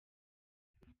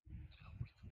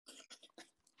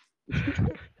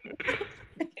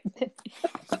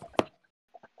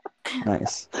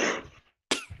Nice.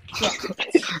 Yeah.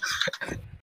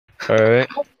 All right.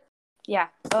 Yeah.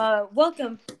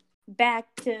 Welcome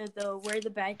back to the Where the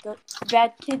Bad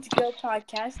Kids Go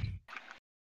podcast.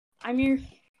 I'm your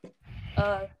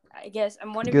I guess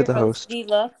I'm one of You're your the hosts, host.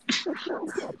 Leela.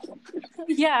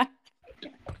 Yeah.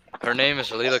 Her name is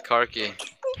Alila Karki.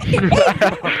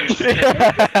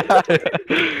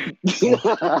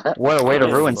 What a way to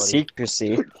Hey, ruin buddy.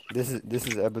 secrecy. This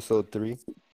is episode 3.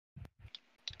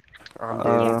 I'm Uh,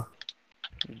 Daniel.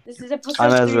 This is episode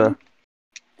I'm Ezra.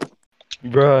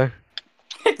 3. Bruh.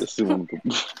 This is one of them.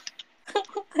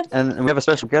 And we have a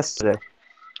special guest today.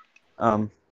 Say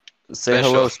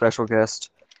Special. hello, special guest.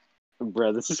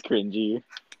 Bruh, this is cringy.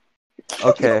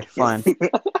 Okay, fine.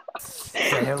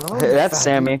 Say hello. Hey, that's fatty.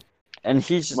 Sammy. And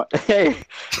he's just, My hey, name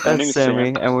that's is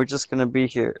Sammy, Sam. and we're just gonna be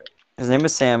here. His name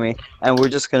is Sammy, and we're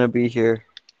just gonna be here.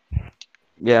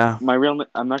 Yeah. My real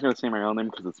I'm not gonna say my real name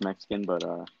because it's Mexican, but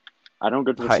I don't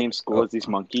go to the Hi. same school as these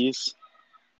monkeys.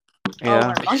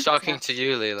 Yeah. Oh, He's talking to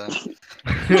you, Leila.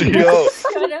 Yo.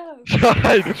 Shut up.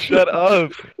 God, shut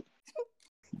up.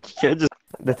 You can't just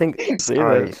The thing. say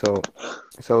Alright, that.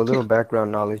 so a little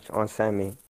background knowledge on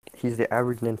Sammy. He's the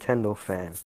average Nintendo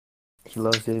fan. He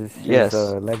loves his Yes.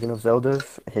 Legend of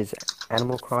Zeldas, his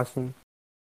Animal Crossing.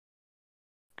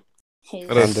 His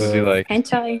What else And, does he like?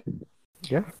 hentai.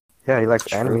 Yeah, he likes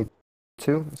True. anime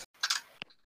too.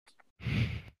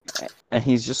 And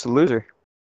he's just a loser.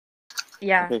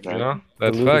 Yeah. Okay, guys. Yeah,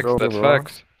 that's The facts. loser's That's overall.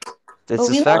 facts. This But is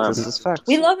we facts. love- This is facts.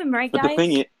 We love him, right, But guys? the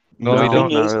thing is, No, we the don't.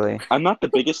 thing Not is, really. I'm not the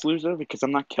biggest loser because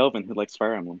I'm not Kelvin who likes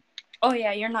Fire Emblem. Oh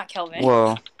yeah, you're not Kelvin.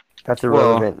 Whoa. That's Well,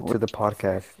 irrelevant to the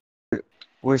podcast.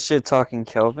 We're shit talking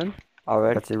Kelvin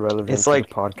already. That's irrelevant It's to like-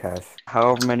 the podcast.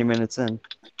 However many minutes in.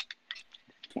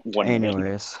 1 minute.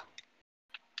 Anyways.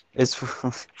 It's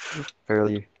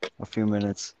barely a few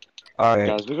minutes. Alright.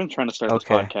 Guys, we've been trying to start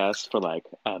Okay. this podcast for like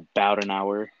about an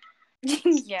hour.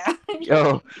 Yeah.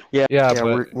 Oh, yeah. Yeah, Yeah,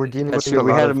 but we're dealing That's with true. a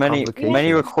We lot had of many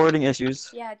complications. recording issues.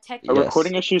 Yeah, A technically. Yes.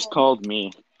 recording issues called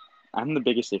me. I'm the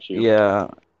biggest issue. Yeah.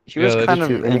 He Yeah, was that kind is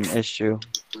of too an issue.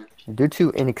 Due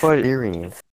to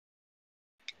inexperience.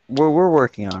 We're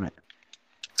working on it.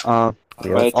 By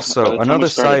the Also, time we another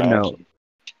started, side note.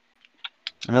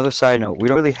 Another side note. We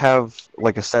don't really have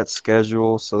like a set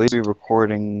schedule, so they'll be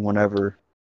recording whenever.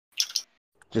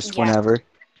 Just Yeah. whenever.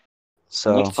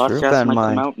 So Next keep that podcast in might come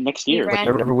mind. out next We year. ran-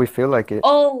 Whenever we feel like it.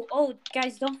 Oh,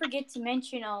 guys, don't forget to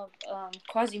mention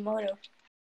Quasimodo.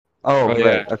 Oh, Oh, right.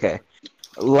 yeah. Okay.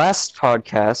 Last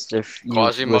podcast, if you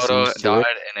Quasimodo listened to died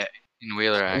it, in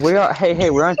Wheeler we accident. are. Hey,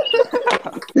 we're on.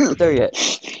 There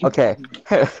yet? Okay.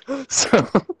 So,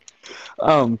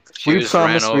 She we was ran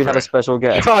promised we'd have over. a special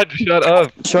guest. God, shut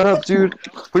up. Shut up, dude.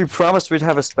 We promised we'd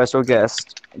have a special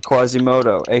guest,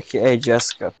 Quasimodo, aka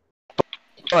Jessica.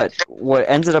 But what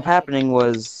ended up happening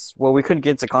was, well, we couldn't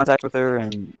get into contact with her,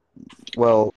 and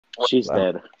well, She's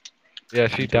dead. Yeah,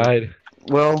 she died.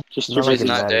 She's too Not like busy. it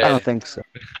not matters. dead. I don't think so.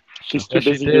 She's Yeah, too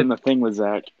she busy did. doing the thing with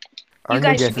Zach. Our You new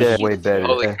guys guest should is be- way better.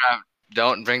 Holy crap.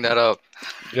 Don't bring that up.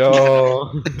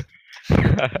 Yo.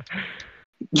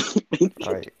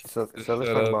 Alright, so let's Shut talk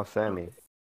up. about Sammy.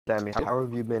 Sammy, how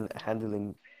have you been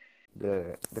handling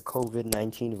the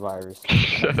COVID-19 virus?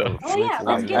 Shut up. Oh yeah,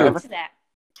 let's I get haven't- into that.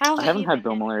 How I haven't you had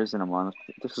been Bill Millers in a month.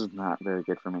 This is not very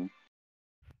good for me.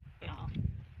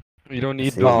 You don't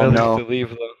need See. Bill Oh, Millers no. to leave,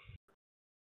 though.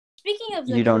 Speaking of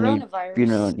the You don't need- coronavirus, You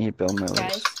don't need Bill Millers.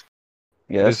 guys,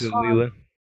 Yes. This is Leela.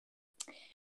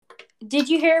 did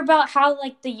you hear about how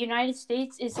like the United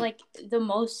States is like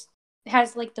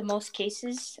has the most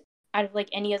cases out of like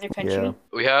any other country? Yeah.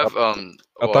 We have I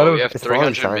thought it we was- have It's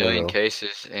probably 300 China, million though.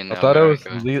 cases in I thought it was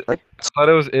America. I thought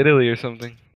it was Italy or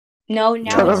something. No, Shut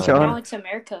now up, it's John. now it's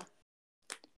America.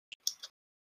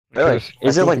 Really? Because-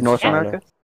 Is I it think like it's North China. America?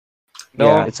 No,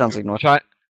 Yeah, it sounds like North China,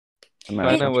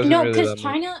 America. China wasn't no, really because that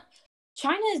much.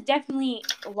 China is definitely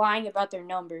lying about their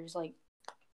numbers. Like,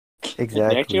 Exactly.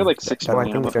 They actually have like 6 That's why I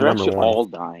million, think but it's their they're number actually one. all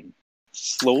dying.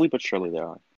 Slowly but surely they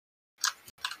are.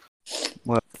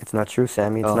 It's not true,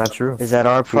 Sammy. It's Oh. not true. Is that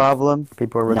our problem?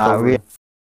 People are Not recovering.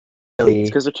 really. It's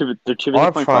because they're too busy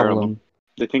Our playing Fire Emblem. problem.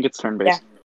 They think it's turn-based.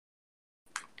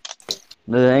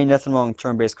 There ain't nothing wrong with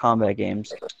turn-based combat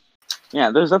games.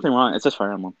 Yeah, there's nothing wrong. It's just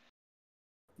Fire Emblem.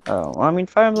 Oh, well, I mean,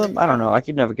 Fire Emblem, I don't know. I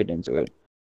could never get into it.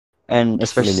 And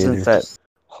especially neither. since that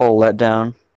whole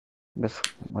letdown with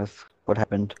what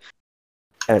happened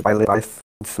By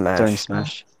Smash. during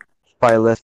Smash.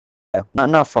 Byleth. Yeah,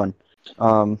 not fun.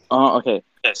 Oh, okay.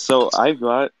 So I've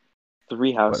got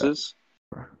 3 houses.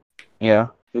 Yeah.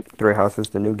 Three Houses,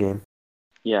 the new game.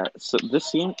 Yeah, so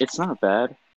this game, it's not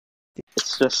bad.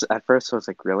 It's just, at first I was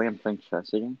like, really? I'm playing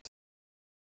chess again?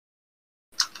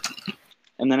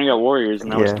 And then I got Warriors,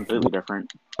 and that was Yeah. completely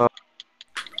different.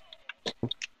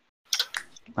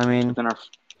 I mean, But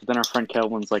then our friend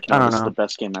Kelvin's like, I no, don't this is know. the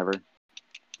best game ever.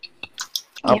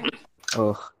 Yeah.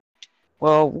 ugh.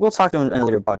 Well, we'll talk to him in a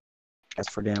later podcast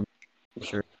for damn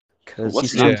sure. Because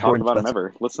Let's he's not Yeah. talk important about to him us.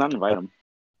 ever. Let's not invite him.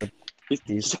 He's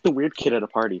These- like the weird kid at a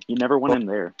party. You never want him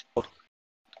there.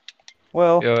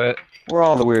 Well, Yo, we're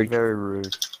all the weird Very rude.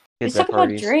 Let's kids at talk about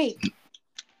parties. Drake.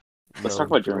 Let's No, talk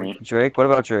about Jeremy. Drake, what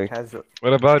about Drake? Has a,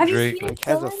 what about Have you Drake? seen him Drake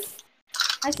has a. chilling? f-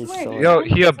 I He's swear. so- Yo, Him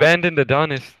he and- abandoned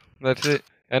Adonis. That's it.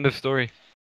 End of story.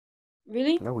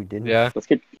 Really? No, we didn't. Yeah. Let's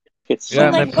get Yeah, So,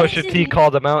 and like, then what Pusha is T his-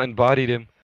 called him out and bodied him.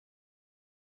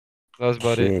 That was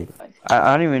about it. Shit.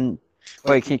 I don't even.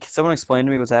 Wait, can someone explain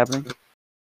to me what's happening?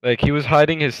 Like he was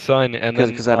hiding his son, and then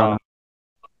Because I don't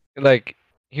know. like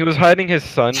he was hiding his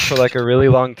son for like a really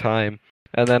long time,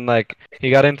 and then like he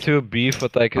got into a beef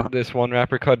with like this one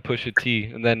rapper called Pusha T,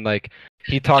 and then like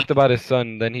he talked about his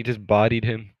son, then he just bodied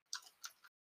him,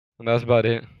 and that was about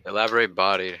it. Elaborate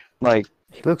body. Like,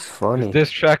 He looks funny.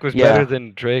 This track was Yeah. better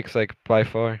than Drake's like by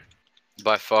far.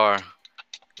 By far.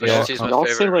 Yeah. Pusha T's my Y'all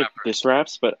say favorite like rapper. diss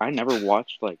raps, but I never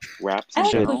watched like raps I in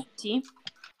like Shit. general. Pusha T.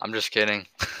 I'm just kidding.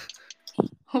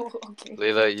 Oh, okay.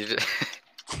 Leela, you just...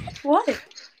 What?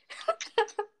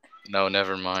 No,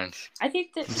 never mind. I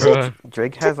think that. Bruh.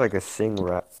 Drake has like a sing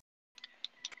rap.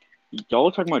 Y'all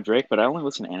are talking about Drake, but I only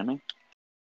listen to anime.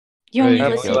 You only Hey,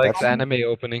 listen he to likes anime? anime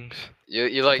openings.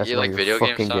 You like That's why you're video game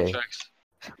fucking gay.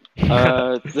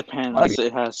 soundtracks? It depends. Like-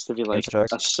 It has to be like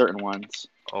Soundtracks. a certain ones.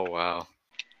 Oh wow.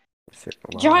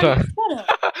 Wow. John, John. shut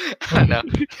up. I know.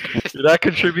 You're not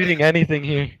contributing anything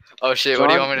here. Oh shit, what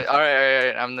do you John- want me to...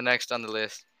 Alright, I'm the next on the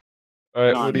list. All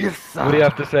right, John, what do you you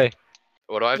have to say?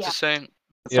 What do I have Yeah. to say? Let's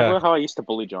Yeah. talk about how I used to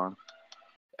bully John.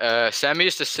 Sammy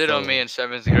used to sit on me in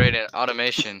 7th grade in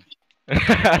automation.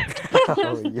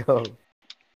 Oh, yo.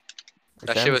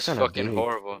 That Sam's shit was kinda fucking big.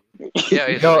 horrible. Yeah,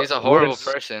 Yo, he's a horrible worse.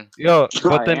 person. Yo,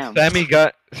 Sure but I then am. Sammy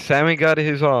got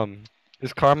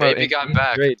his karma Baby in got 8th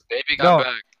back. grade. Baby got No.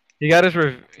 back. He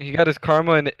got his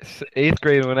karma in 8th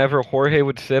grade whenever Jorge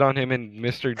would sit on him in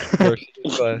Mr.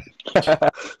 Garcia's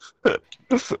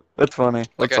class. that's funny.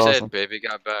 Like That's I awesome. said, baby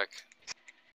got back.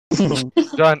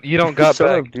 John, you don't got Shut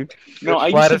back. up, dude. No,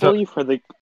 I Flat used to as a- bully you for the.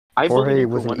 I Jorge bullied you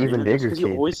for was an one even reason, just bigger 'cause you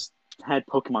kid. always had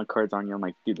Pokemon cards on you. I'm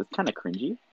like, dude, that's kind of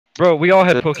cringy. Bro, we all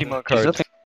had There's Pokemon cards. nothing-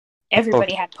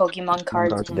 Everybody had Pokemon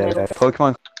cards in Yeah, middle.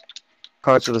 Pokemon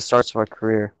cards are the starts of our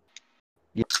career.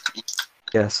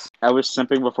 Yes. I was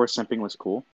simping before simping was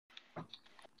cool.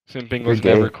 Simping You're was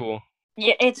gay. never cool.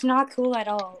 Yeah, it's not cool at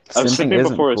all. I was Simping simping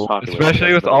isn't before it was cool. popular.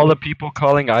 Especially That's with all the about people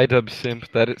calling idubbz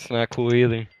simp, that it's not cool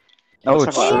either. Oh, Let's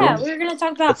it's talk Oh, about yeah, true. we were gonna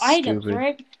talk about That's items, stupid.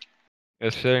 right?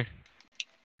 Yes, sir.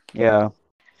 Yeah. it.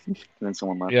 And then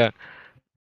someone left. Yeah,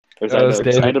 There's that was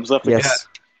items. David. Items left. Yes.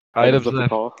 idubbz left the left.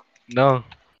 call. No.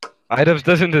 idubbz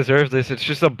doesn't deserve this. It's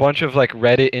just a bunch of like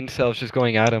Reddit incels just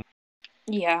going at him.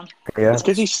 Yeah. Yeah.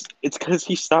 It's because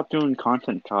he stopped doing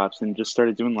content cops and just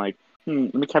started doing like,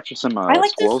 let me capture some I like the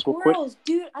squirrels real quick. squirrels,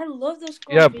 dude. I love those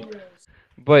squirrel Yeah. videos.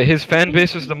 But his fan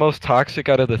base was the most toxic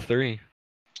out of the three.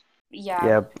 Yeah.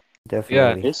 Yeah,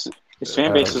 definitely. His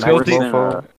fan base is Filthy- worse than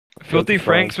Filthy Filthy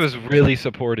Franks Frank. was really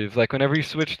supportive. Like whenever he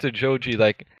switched to Joji,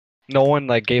 like no one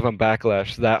like gave him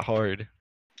backlash that hard.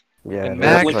 Yeah, And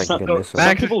that's Max- like some- good missile.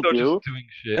 Max is people still do. just doing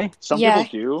shit. some Yeah,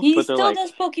 people do, He but they're still like,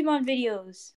 does Pokemon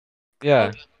videos.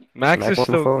 Yeah, Max Max is on the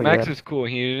still phone, Max yeah. is cool.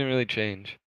 He didn't really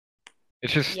change.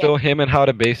 It's just Yeah. still him and how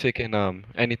to basic and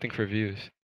anything for views.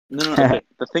 no. Okay.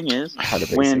 The thing is, How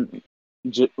to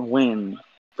when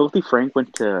Filthy Frank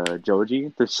went to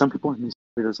Joji, there's some people in his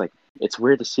videos like, it's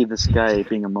weird to see this guy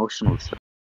being emotional. and stuff.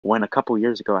 When a couple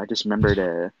years ago, I just remembered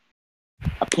a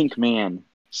pink man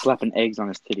slapping eggs on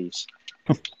his titties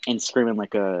and screaming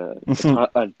like a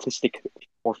autistic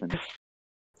orphan.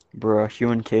 Bruh,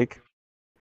 human cake.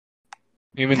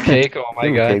 Human cake. Oh my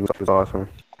Human god. Cake was awesome.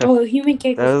 Oh, Human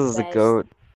Cake That was was the the best. goat.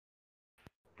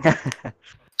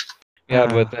 Yeah,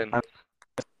 but then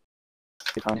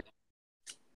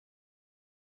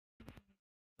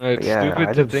it's Yeah, stupid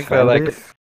I to just think found that like it.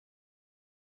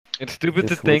 it's stupid to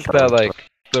Just think switch that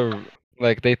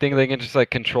out. they think they can just like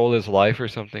control his life or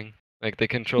something. Like they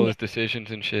control Yeah. his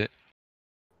decisions and shit.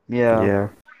 Yeah. Yeah.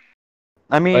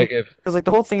 I mean, Like if because like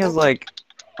the whole thing is like,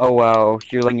 oh wow,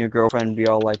 you're letting your girlfriend be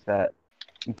all like that.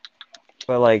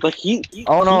 But like, Like he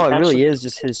oh no, he it really actually- is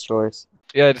just his choice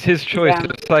yeah, it's his choice. Yeah.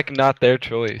 It's like not their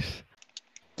choice.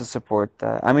 to support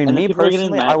that. I mean, And me people are getting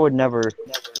personally, mad. I would never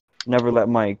let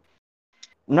my,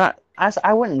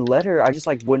 I wouldn't let her. I just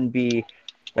like wouldn't be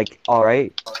like all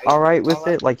right with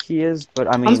it like he is.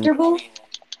 But I mean, Comfortable?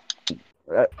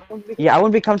 yeah, I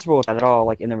wouldn't be comfortable with that at all,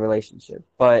 like in a relationship.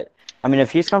 But I mean,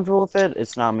 if he's comfortable with it,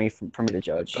 it's not me for me to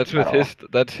judge. That's at with all. his.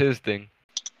 That's his thing.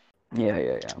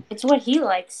 Yeah. It's what he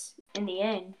likes in the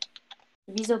end.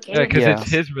 If he's okay Yeah, with because it. it's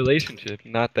his relationship,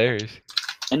 not theirs.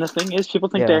 And the thing is, people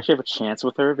think they Yeah. actually have a chance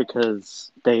with her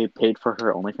because they paid for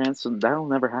her OnlyFans, so that'll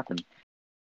never happen.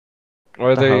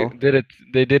 Or The they hell? did it.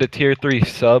 They did a tier 3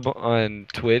 sub on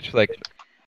Twitch. Like,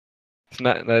 it's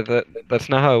not that's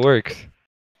not how it works.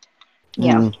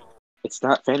 Yeah. Mm, It's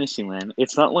not Fantasyland.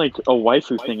 It's not like a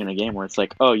waifu thing in a game where it's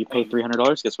like, oh, you pay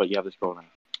 $300, guess what? You have this girl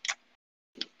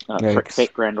now. Yikes.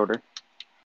 Fake grand order.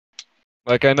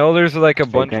 Like, I know there's like a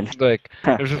bunch. Fake Like,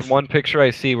 there's this one picture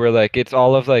I see where like it's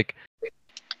all of like.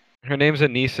 Her name's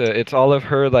Anissa. It's all of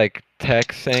her like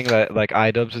text saying that like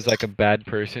idubbz is like a bad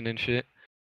person and shit.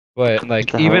 But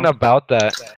like the even hell? about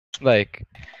that, like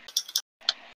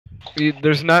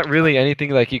there's not really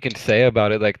anything like you can say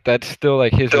about it. Like that's still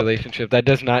like his relationship. That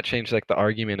does not change like the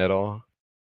argument at all.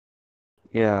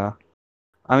 Yeah.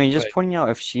 I mean, just Like- pointing out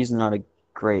if she's not a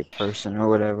great person or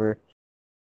whatever.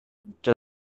 Just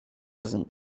doesn't.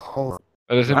 Hold on.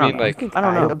 That doesn't I don't mean know. like I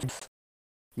don't know.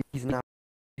 He's not.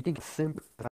 You think it's simp?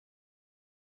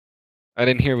 I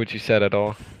didn't hear what you said at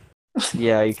all.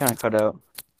 Yeah, you kind of cut out.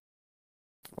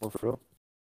 Oh, for real?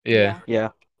 Yeah. Yeah.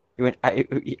 You went.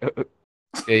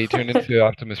 Yeah, you turned into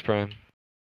Optimus Prime.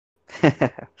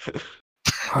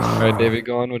 Alright, David,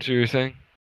 go on what you were saying.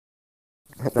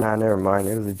 Nah, never mind.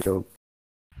 It was a joke.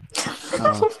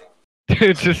 Oh.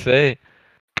 Dude, just say it.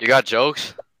 You got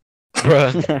jokes?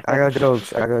 Bruh. I got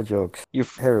jokes. I got jokes. You're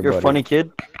Everybody. a funny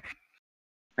kid.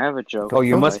 I have a joke. Oh,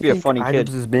 you Don't must be a think funny kid.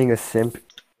 idubbz is being a simp.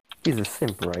 He's a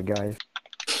simp, right, guys?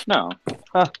 No.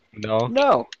 No.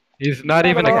 No. He's not Not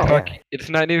even a at all. cuck. It's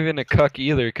not even a cuck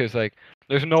either, because like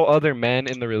there's no other man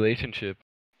in the relationship.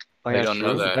 Oh, I yeah, don't know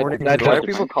true. that. According That to Why are the-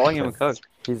 people calling him a cuck?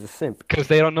 He's a simp. Because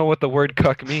they don't know what the word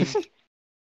cuck means.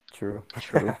 True.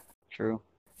 True. True.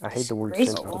 I hate the word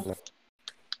Disgraceful. simp.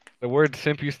 The word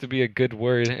simp used to be a good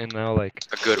word, and now like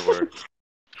A good word.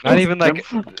 not even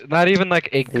like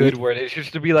a good word. It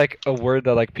used to be like a word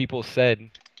that like people said.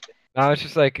 Now it's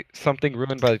just like something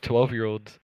ruined by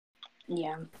 12-year-olds.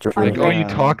 Yeah. True. Like, oh, you Yeah.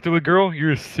 talk to a girl,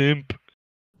 you're a simp.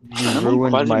 You Remember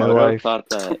ruined my Quasimodo life. thought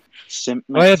that simp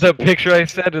Oh yeah, the simple? picture I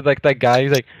said with like that guy.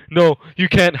 He's like, no, you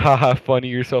can't, haha, funny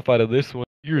yourself out of this one.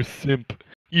 You're a simp.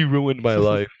 You ruined my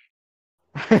life.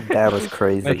 That was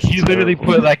crazy. Like he literally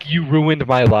put like, you ruined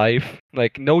my life.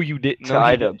 Like, no, you didn't. to No,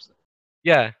 he didn't. idubbz.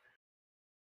 Yeah,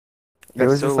 It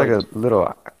was so, just like a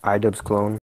little idubbz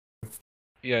clone.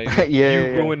 yeah. Yeah, You yeah.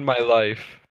 ruined my life.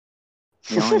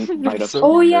 The only write-up So-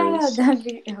 Oh there yeah, is- that'd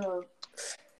be.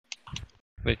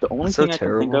 The only So thing I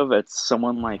can think terrible. of it's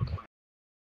someone like.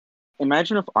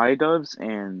 Imagine if idubbz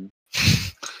and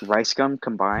Rice Gum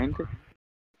combined,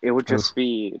 it would just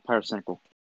be Pyrocynical.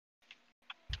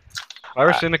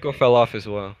 Our cynical fell off as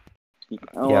well.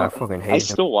 Oh, Yeah, I fucking I hate him.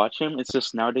 still watch him. It's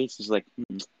just nowadays he's like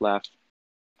laugh.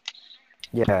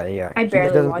 Yeah. I He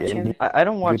barely doesn't watch get him. I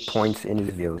don't watch. good points in his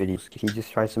videos. He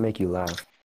just tries to make you laugh.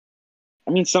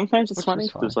 I mean, sometimes it's Which funny.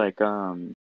 is There's like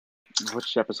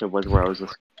which episode was where I was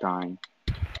just dying.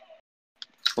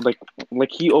 Well,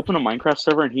 like he opened a Minecraft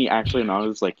server and he actually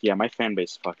knows like, yeah, my fan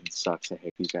base fucking sucks. I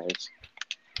hate you guys.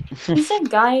 He's a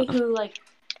guy who like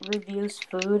reviews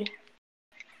food.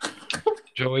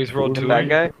 Joey's World The Tour. bad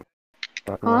guy.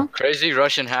 Huh? Crazy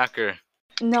Russian hacker.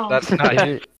 No. That's not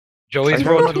it. Joey's I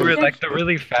World thought Tour, he- like the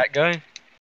really fat guy.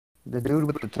 The dude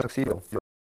with the tuxedo.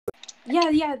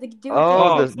 Yeah, the dude.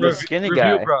 Oh, that- the skinny review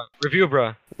guy. Bro. Review bro.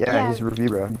 Yeah, Yeah. he's review,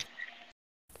 bro.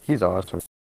 He's awesome.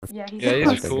 Yeah, he's Yeah, he's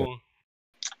awesome. cool.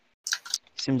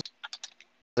 Seems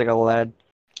like a lad.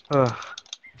 Ugh.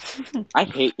 I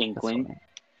hate That's Inkling. funny.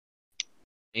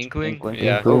 Inkling? Inkling.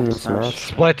 Yeah. Inkling Oh, and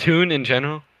Smash. Splatoon in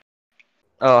general.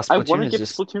 Oh, I Splatoon want to is get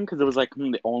just. Splatoon because it was like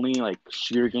the only like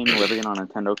shooter game living on a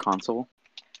Nintendo console.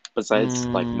 Besides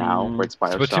like now where it's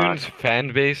Bioshock. Splatoon's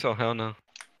fan base, oh hell no.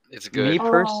 It's Me good. Oh,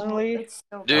 personally, it's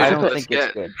so Dude, I bad. don't let's think get-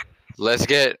 it's good. Let's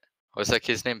get what's that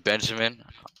kid's name? Benjamin.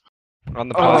 On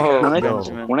the Oh, podcast. When I, no.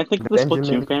 Benjamin. when I think of the Benjamin.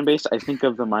 Splatoon fan base, I think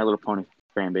of the My Little Pony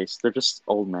fan base. They're just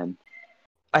old men.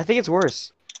 I think it's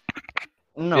worse.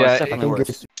 No, Yeah, it's I definitely think worse.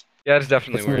 it's Yeah, it's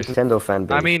definitely it's worse. Nintendo fan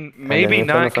base. I mean, then maybe Nintendo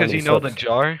not fan because you base know the sucks.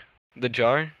 jar. The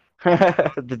jar.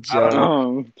 The jar.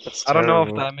 Oh, That's I don't know if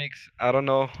terrible. that makes. I don't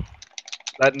know.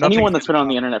 That nothing's anyone that's been gonna on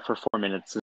the top- internet for 4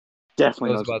 minutes definitely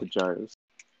Knows knows what about- the jar is.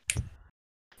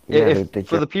 Yeah, If,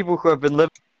 for the people who have been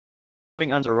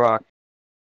living under a rock,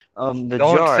 the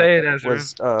Don't jar say it, Ezra. was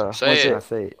Say was it. Yeah,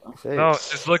 say it. Say No, it.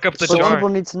 just look up the But jar. people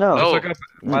need to know. No. Just look up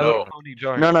My No. Little Pony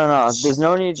jar. No. There's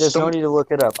no need. There's no Some- need to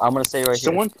look it up. I'm gonna say right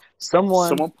Someone, here. Someone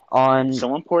someone, on.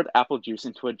 someone poured apple juice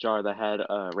into a jar that had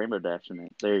Rainbow Dash in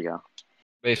it. There you go.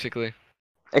 basically.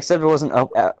 Except it wasn't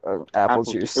apple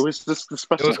juice. It was the It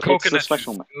special. was coconut. It's the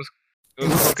special. It was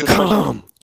It's the coconut.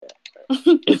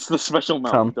 special. It's the special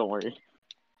milk. Cum. Don't worry.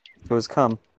 It was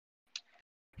cum.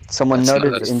 Someone That's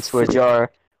nutted not- into a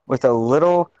jar with a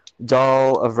little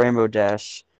doll of Rainbow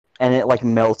Dash, and it like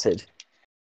melted.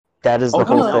 That is the Oh,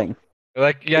 whole no. thing.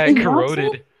 Like yeah, It it corroded.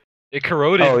 melted? It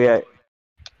corroded. Oh yeah.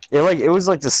 It was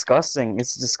like disgusting.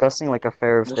 It's disgusting, like a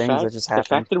fair of things that just The happened.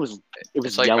 fact that it was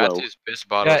It's like yellow. Matthew's piss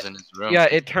bottles in his room. Yeah,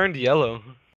 it turned yellow.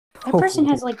 That person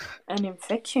has like an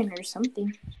infection or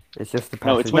something. It's just the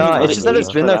No, it's passage when of you No, time, it's just that it's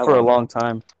you been for there that for a long. long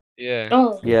time. Yeah.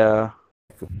 Oh, Yeah.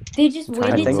 they just Time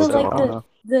waited think till so. like I don't know.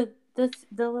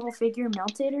 the little figure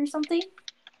melted or something.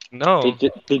 No. They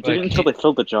did Like, it until they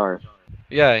filled the jar.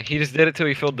 Yeah, he just did it till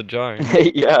he filled the jar.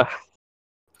 Yeah.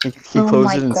 He Oh closed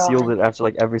my it and sealed God. it after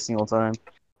like every single time.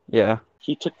 Yeah.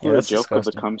 He took Yeah, the that's joke of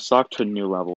the disgusting. cum sock to a new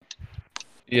level.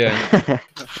 Yeah, know.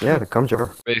 Yeah, the cum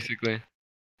jar. basically.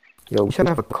 Yo, we should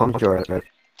have a cum jar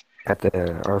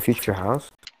at our future house.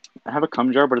 I have a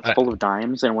cum jar, but it's I- full of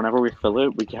dimes, and whenever we fill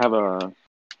it, we can have a A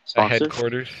sponsor.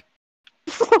 headquarters.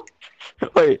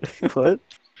 Wait, what?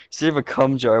 So you have a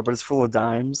cum jar, but it's full of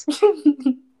dimes.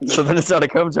 So then it's not a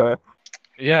cum jar.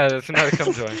 Yeah, that's not a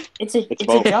cum jar. It's a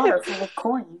both. jar full of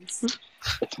coins.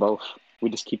 It's both. We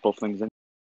just keep both things in.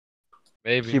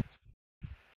 Maybe. Keep-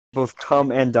 Both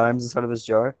cum and dimes inside of this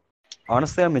jar.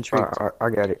 Honestly, I'm intrigued. I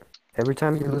get it. Every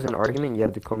time you lose an argument, you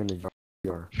have to come in the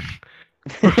jar.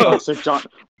 Oh, so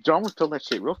John would fill that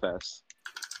shit real fast.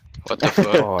 What the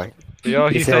fuck? Oh, Yo,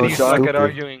 he He said sounds he suck at stupid.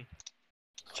 arguing.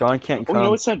 John can't Oh, cum. you know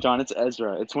what's not John? It's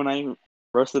Ezra. It's when I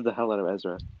roasted the hell out of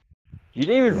Ezra. You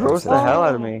didn't even Yeah, roast so- the hell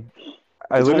out of me.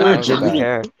 I It's literally not didn't bad.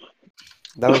 care.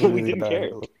 that was We really didn't bad. care.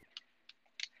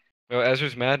 Yo,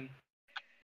 Ezra's mad.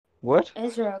 What?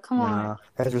 Ezra, come on. Nah.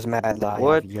 Ezra's mad live.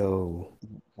 What? Yo.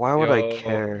 Why would I Yo.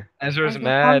 care? Ezra's Ezra,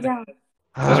 mad. calm down.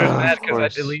 Ezra's mad Of because I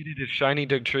course. deleted his shiny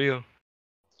Doug trio.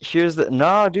 Here's the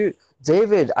nah, dude.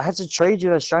 David, I had to trade you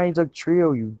that shiny Doug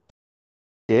trio, you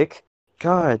dick.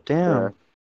 God damn. Yeah.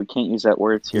 We can't use that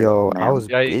word here. Yo, I ma'am. was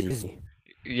Yeah, busy.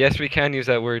 Yes, we can use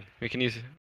that word. We can use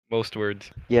most words.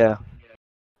 Yeah. Can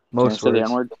I Most say the words.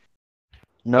 N-word?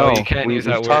 No, you can't use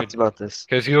we've that talked word. about this.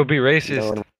 Because you'll be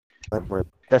racist. No, we're-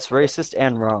 That's racist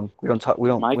and wrong. We don't talk. We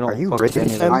don't. Mike, We don't Are you fuck with any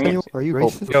racist, of that. Samuel? Are you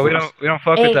racist? Yo, we don't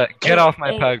fuck Hey, with that. Get hey, off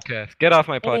my hey. podcast. Get off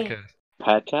my Hey. podcast.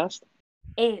 Podcast?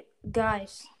 Hey,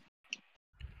 guys.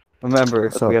 Remember,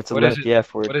 So, we have to what limit is it- the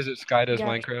F What word. is it? Sky does Yeah.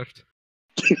 Minecraft.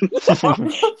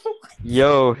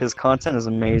 Yo, his content is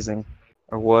amazing,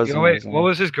 or was Yo, wait, amazing. what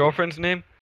was his girlfriend's name?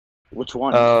 Which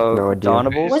one? No idea.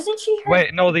 Donables. Wasn't she her?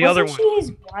 Wait, no, the other wasn't one. she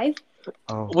his wife?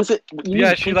 Oh, Was it? you Yeah,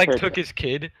 mean she pink like hair? took his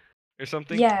kid or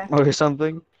something. Yeah. or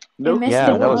something. No, messed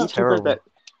Yeah, him that up. was YouTuber terrible.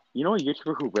 You know a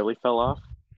YouTuber who really fell off?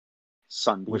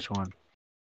 Sunday. Which one?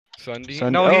 Sunday.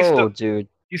 Sun- No, oh, dude.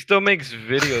 he still makes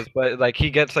videos, but like he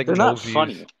gets like They're no not views.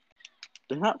 funny.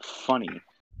 They're not funny.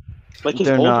 Like his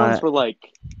They're old not. ones were like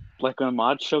a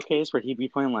mod showcase where he'd be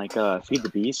playing like Feed the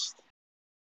Beast,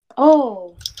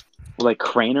 Oh. or, like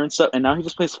Craner and stuff, and now he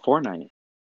just plays Fortnite.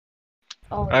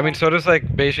 Oh. I mean, so does like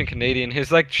Bayesian Canadian.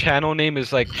 His like channel name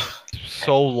is like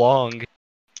so long.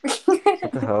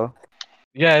 What the hell?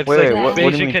 Yeah, it's Wait, like what do you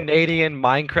Bayesian mean? Canadian,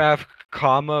 Minecraft,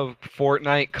 comma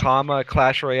Fortnite, comma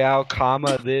Clash Royale,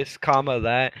 comma this, comma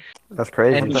that, That's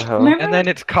crazy. And- What the hell? Remember? and then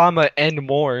it's comma and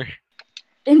more.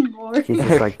 And more. He's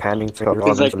just like panning to all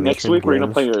Because these like next Mission week we're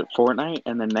gonna games. play Fortnite,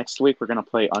 and then next week we're gonna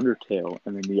play Undertale,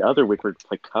 and then the other week we're gonna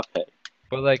play Cuphead.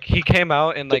 But like he came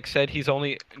out and like said he's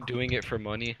only doing it for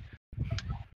money.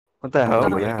 What the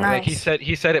hell? Oh, yeah. Like Nice.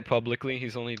 he said it publicly.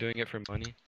 He's only doing it for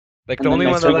money. Like And the then only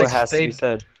one next that week What like has to be stayed,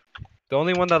 said? the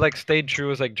only one that like stayed true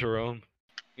was like Jerome.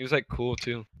 He was like cool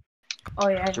too. Oh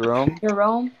yeah. Jerome?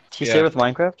 Jerome. He Yeah. stayed with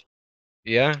Minecraft?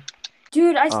 Yeah.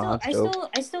 Dude, that's dope.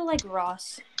 I still like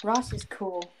Ross. Ross is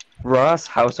cool. Ross,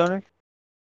 house owner?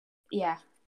 Yeah.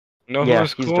 No, Yeah, who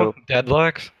was he's cool? dope.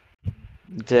 Deadlocks.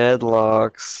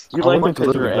 Deadlocks. You I like him want to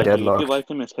because live you're like edgy. Deadlock. You like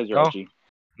him because you're Oh. edgy.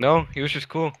 No, he was just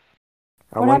cool.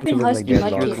 I What wanted to happened, live like Husky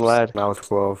Deadlock He was Mudkips? lad. when I was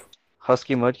 12.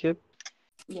 Husky Mudkip?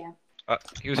 Yeah.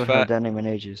 He was Haven't heard fat. that name in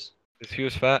ages. He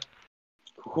was fat.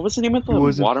 What was the name of the Who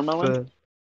was it? watermelon?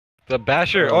 The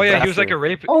Basher. Oh yeah, he was like a Basher.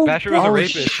 rape. Oh, Basher was a Oh,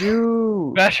 rapist.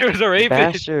 shoot! Basher was a rapist.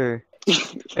 Basher.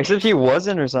 Except he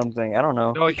wasn't or something. I don't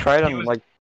know. No, he tried he on, was- like,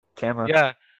 camera.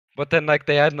 Yeah, but then like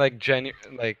they had like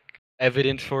like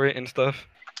evidence for it and stuff.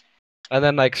 And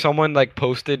then like someone like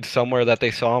posted somewhere that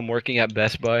they saw him working at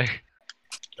Best Buy. I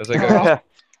was like, oh,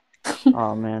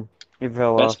 Oh, man. He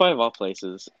fell Best off. Buy of all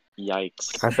places.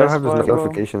 Yikes. I still Best have his Buy, bro.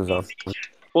 notifications off.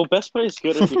 Well, Best Buy is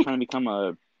good if you're trying to become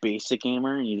a basic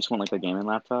gamer and you just want like a gaming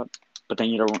laptop. but then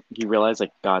you realize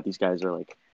like, God, these guys are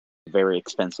like very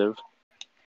expensive,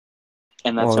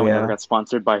 and that's how we never got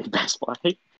sponsored by Best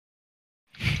Buy.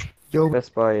 Yo,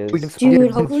 Best Buy is.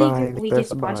 Dude, hopefully we get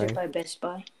sponsored by Best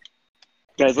Buy.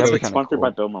 Guys, let's That'd be get kinda sponsored cool. by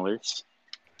Bill Miller's.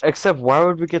 Except, why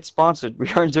would we get sponsored? We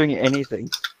aren't doing anything.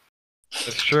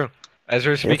 That's true.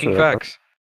 Ezra's Yes, speaking we are. facts.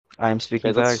 I am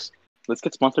speaking Guys, facts. let's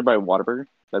get sponsored by Whataburger.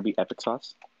 That'd be epic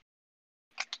sauce.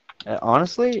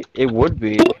 Honestly, it would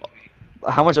be.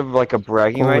 How much of like a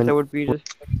bragging right that would be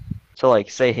to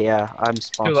like say, yeah, I'm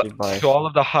sponsored by. To all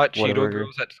of the hot Cheeto Whataburger.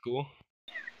 girls at school.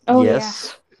 Oh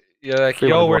Yes. Yeah, like, Free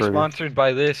yo, we're Whataburger. sponsored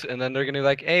by this, and then they're gonna be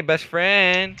like, hey, best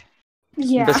friend.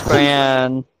 yeah. Best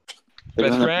friend. Best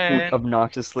gonna- friend.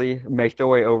 Obnoxiously make their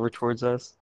way over towards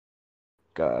us.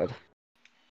 God.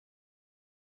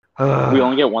 We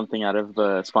only get one thing out of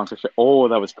the sponsorship. Oh,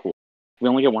 that was cool. We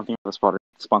only get one thing out of the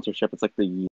sponsorship. It's like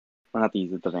the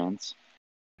Vans.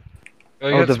 Oh,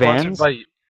 you Oh, get the sponsored Vans? by.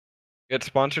 Get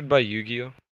sponsored by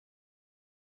Yu-Gi-Oh.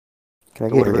 Can I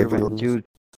get Whatever, Air Jordans? dude,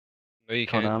 No, you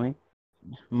can't. Konami.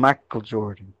 Michael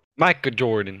Jordan. Michael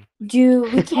Jordan.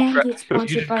 Dude, we can get You sponsored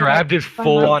just by grabbed his by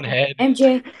full-on Michael. head.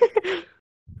 MJ.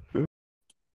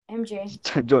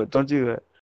 MJ. Don't do that.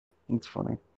 It's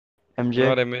funny. You know MJ,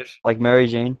 what I miss? like Mary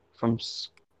Jane from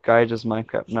Sky Does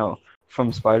Minecraft. No,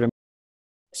 from Spider-Man,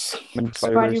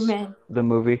 Spider-Man. the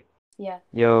movie. Yeah.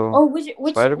 Yo. Oh, which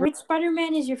Spider-Man?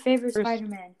 Spider-Man is your favorite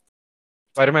Spider-Man?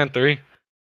 Spider-Man 3.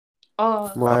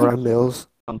 Oh, Mariah Mills.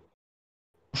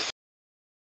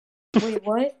 wait,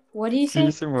 what? What do you Did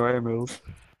you say? say Mariah Mills?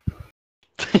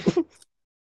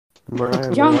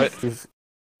 Mariah John. Mills.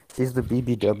 She's the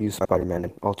BBW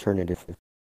Spider-Man alternative.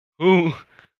 Ooh.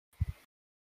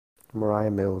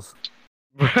 Mariah Mills.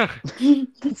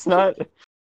 It's not.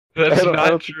 That's I not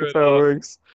don't true think at that's how it all.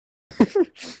 works.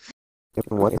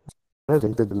 What? What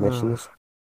is the dimensions?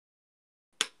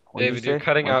 What did David, you you're say?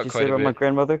 cutting What did out you quite say a about my bit.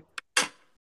 grandmother?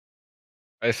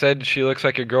 I said she looks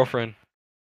like your girlfriend.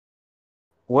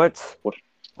 What? What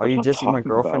Are you are you dissing my talking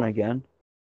girlfriend about? again?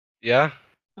 Yeah?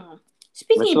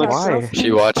 Speaking about Why? girlfriends,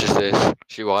 She watches this.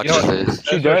 She watches know, this.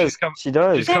 She Ezra, does. She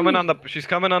does. She's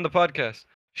coming on the podcast.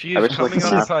 She I is wish, like, coming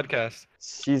on the half- podcast.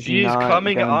 She's She is not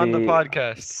coming gonna on the be...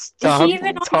 podcast. is Stop she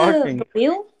even on talking. the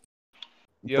wheel?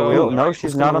 The Yo, wheel? No, alright.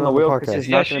 she's not on the wheel because she's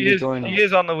Yeah, not gonna she be is. joining. She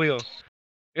is on the wheel.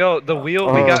 Yo, the wheel.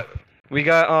 We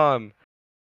got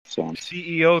Sam.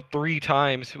 CEO 3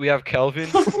 times. We have Kelvin.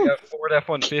 We have Ford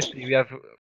F-150. We have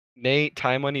Nate,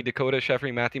 Time Money, Dakota,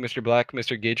 Sheffrey, Matthew, Mr. Black,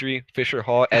 Mr. Gidry, Fisher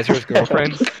Hall, Ezra's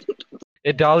girlfriend,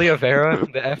 Idalia Vera,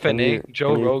 the FNA,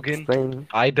 Joe Rogan, Explain,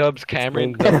 idubbz,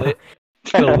 Cameron, explain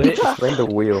the lit explain the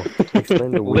wheel.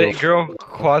 Explain the wheel. lit girl,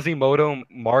 Quasimodo,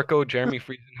 Marco, Jeremy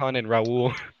Friesenhunt, and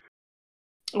Raul.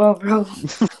 Oh, bro.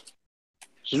 Do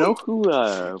you know who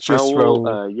Just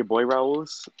Raul. your boy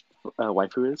Raul's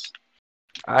waifu is?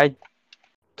 I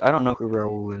don't know who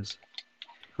Raul is.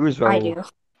 Who's Raul? I do.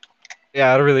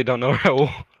 Yeah, I really don't know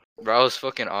Raul. Bro is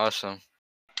fucking awesome.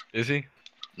 Is he?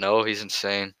 No, he's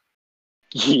insane.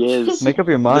 He is. Make up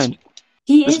your mind.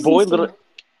 He This is boy insane.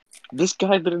 This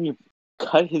guy literally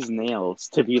cut his nails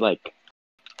to be like,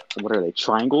 what are they,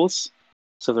 triangles?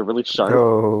 So they're really sharp.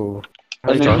 Bro,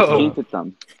 And then he Yo. painted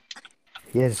them.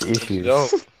 he has issues. Yo.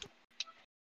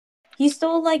 He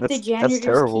stole like the That's janitor's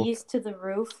terrible. keys to the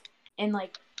roof in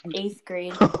like 8th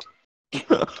grade.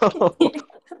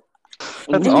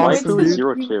 And That's his awesome, waifu is dude.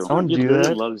 Zero Two. Don't He do really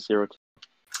that. loves Zero Two.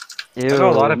 I know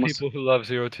a lot of almost- people who love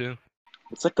Zero Two.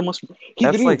 It's like the most. He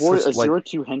That's literally like wore such, a like- Zero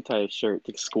Two hentai shirt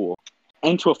to school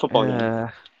and to a football game. Uh,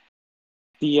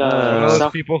 The You know those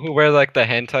South- people who wear like the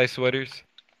hentai sweaters?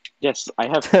 yes, I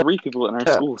have 3 people in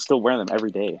our school who still wear them every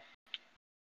day.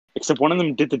 Except one of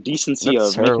them did the decency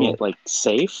That's of making terrible. it like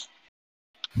safe.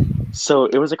 So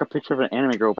it was like a picture of an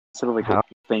anime girl, but instead of like How?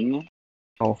 a thing,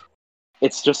 Oh.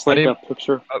 it's just How like do you- a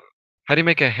picture. How do you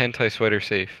make a hentai sweater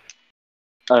safe?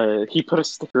 He put a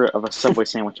sticker of a Subway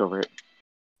sandwich over it.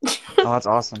 oh, that's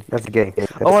awesome. That's gay.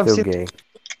 That's Oh, I've still seen- gay.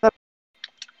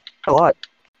 A lot.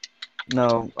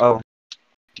 No. Oh.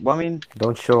 Well, I mean,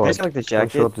 Don't show it's up. like the Don't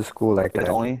show jacket. up to school like It's that.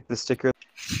 only the sticker.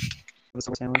 The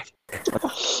Subway sandwich. It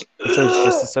says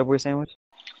just the Subway sandwich.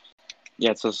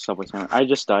 Yeah, it says Subway sandwich. I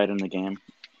just died in the game.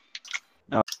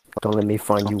 Don't let me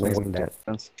find you wearing that.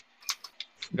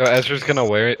 Yo, Ezra's gonna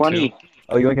wear it Funny. too.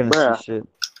 Oh, you ain't gonna Bruh. see shit.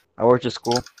 I worked at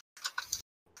school.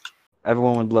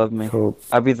 Everyone would love me. So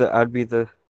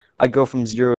I'd go from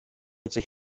 0 to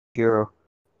hero,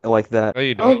 like that. No,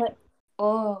 you Oh, don't.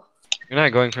 oh. You're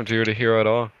not going from 0 to hero at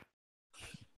all.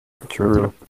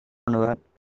 true. I know that.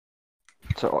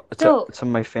 So, So, to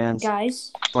my fans,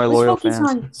 Guys, my let's loyal focus fans.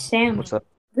 on Sammy. What's up?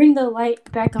 Bring the light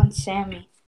back on Sammy.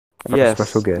 Our Yes.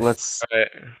 special guest. Let's.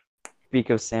 Alright. speak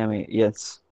of Sammy.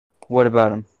 Yes. What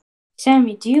about him?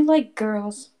 Sammy, do you like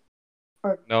girls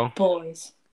or No.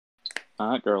 boys?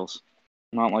 Not girls.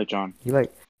 Not like John. You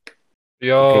like?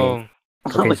 Yo,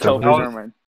 Not Okay, like so Kelvin, here's- never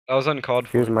mind. that was uncalled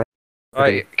for. Here's my.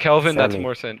 Alright, Kelvin, that's Sammy.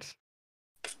 more sense.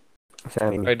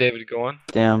 Sammy. Alright, David, go on.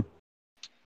 Damn.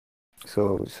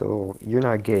 So you're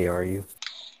not gay, are you?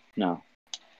 No.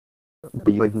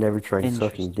 But you've never tried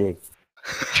sucking dick.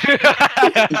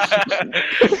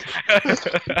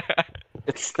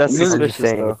 That's I'm just suspicious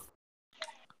saying. though.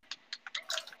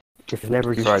 If you've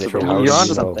never tried it, then how You're would onto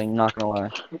you know? something. Not gonna lie.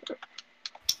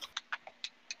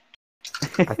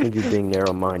 I think you're being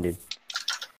narrow-minded.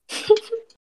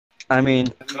 I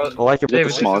mean, I like your David,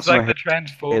 this small is like small the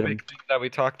transphobic thing that we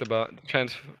talked about.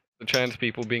 The trans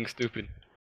people being stupid.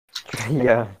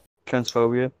 Yeah.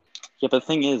 transphobia. Yeah, but the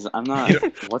thing is, I'm not.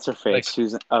 What's her face? Like-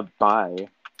 Who's a bi?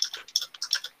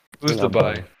 Who's You're the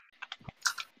not bi?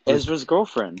 Ezra's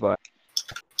girlfriend. Oh.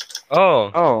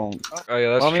 Oh, Oh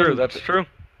yeah, that's Well, I true. mean- That's true.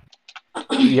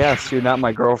 yes, you're not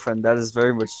my girlfriend. That is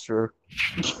very much true.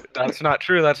 That's not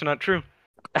true. That's not true.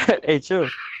 Hey, true.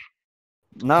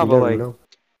 No, You but never like, know.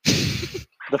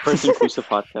 The first inclusive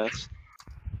podcast.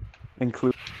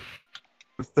 include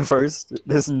the first.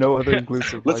 There's no other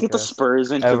inclusive. Let's get the podcast.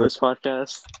 Spurs into Ever. this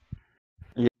podcast.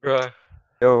 Bruh.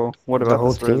 Yo, what The about whole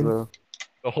the Spurs team? though?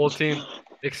 The whole team.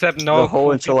 Except no The whole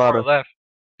cool people are enchilada. left.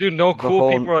 Dude, no The cool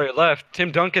whole- people are left.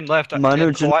 Tim Duncan left. Manu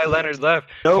and Kawhi Leonard left.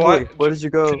 Nobly, Kawhi- where did you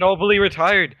go? Ginobili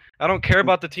retired. I don't care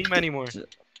about the team anymore.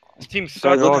 This team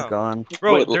sucks They're all now. gone.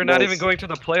 Bro, Wait, they're not guys. even going to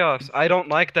the playoffs. I don't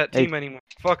like that Hey. team anymore.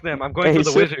 Fuck them. I'm going Hey, for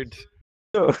the so- Wizards.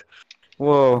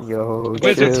 Whoa, Yo, The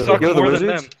Wizards chill. suck Yo, the more than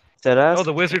Wizards? them. dead ass. Oh,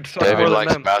 the Wizards suck David more than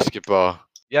likes them. basketball.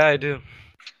 Yeah, I do.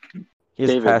 He's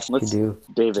David, passionate. you let's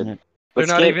do. David. Yeah. They're Let's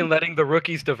not get, even letting the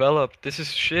rookies develop. This is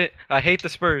shit. I hate the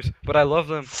Spurs, but I love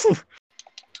them.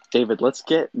 David. Let's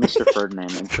get Mr.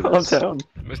 Ferdinand into Calm this. down.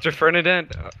 Mr. Fernandez.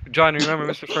 John, you remember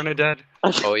Mr. Fernandez?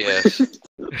 Oh yes.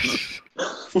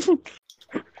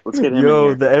 Let's get him Yo, in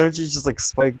here. the energy just like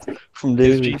spiked from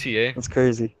His David. GTA. That's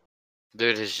crazy.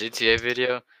 Dude, his GTA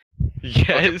video. Fucking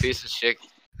Yes. piece of shit.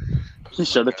 He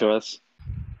showed it to us.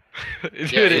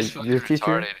 Dude, Yeah, he's it's, fucking your teacher?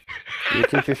 retarded. Your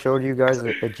teacher showed you guys a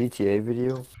GTA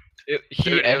video? he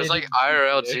Dude, it was like edited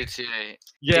IRL GTA. GTA.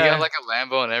 He Yeah, got like a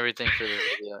Lambo and everything for the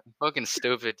video. Fucking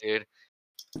stupid, dude.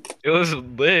 it was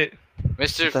lit.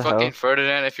 Mr. What the fucking hell?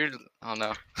 Ferdinand, if you're, oh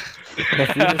no.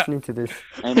 If you're listening to this,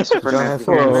 Hey, Mr. John Ferdinand, has if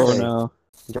you're hearing something Oh to this, say. no.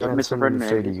 John has Mr. something to Ferdinand,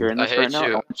 say if to you're you. hearing I this right hate now,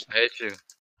 you. I hate you.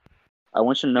 I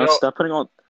want you to know. Yo. Stop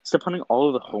putting all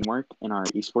of the homework in our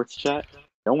esports chat.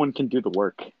 No one can do the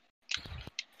work.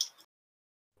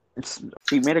 It's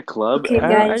We made a club. Okay,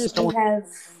 I guys, just don't we have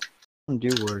do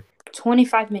work.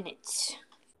 25 minutes.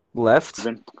 Left.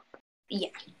 Been,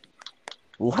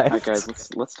 Left. alright, guys,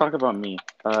 let's talk about me.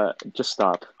 Just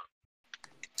stop.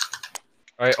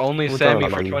 Alright, only We're Sammy talking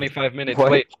for about you. 25 minutes.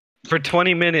 What? Wait, for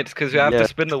 20 minutes, because you have Yeah. to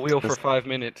spin the wheel for 5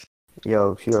 minutes.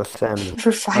 Yo, Sammy.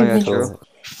 For 5 Oh, yeah, minutes. true.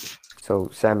 So,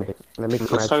 Sammy, let me come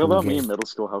Let's at talk you about me again. in middle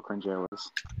school. How cringy I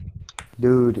was.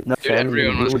 Dude, No, Dude, Sammy,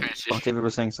 everyone was you- cringy. David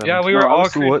was saying something. Yeah, we No, were I all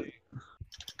was- what? cringy.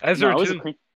 Ezra No, I was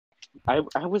too.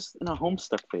 I was in a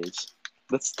homestuck phase.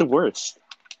 That's the worst.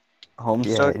 yeah,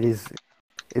 Homestuck. it is.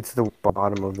 It's the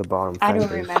bottom of the bottom. I don't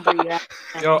fan base. remember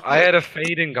you. Yo, I had a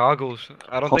fade in goggles.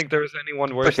 I don't think there was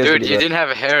anyone worse. Okay, than Dude, do you that. didn't have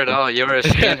hair at all. You were a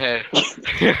skinhead.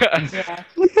 Yeah.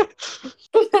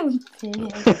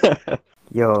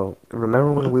 Yo,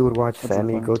 remember when we would watch That's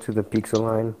Sammy fun. go to the pixel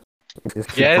line? And just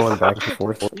keep Yes. going back and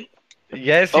forth.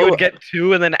 Yes, you Oh. would get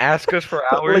 2 and then ask us for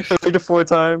like hours. 3 to 4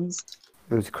 times.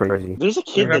 It was crazy. There's a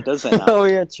kid that does that now. Oh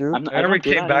yeah, true. I I remember don't we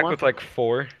do came that back anymore. with like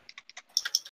 4.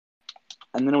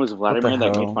 And then it was Vladimir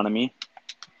that hell? made fun of me.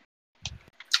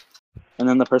 And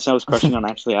then the person I was crushing on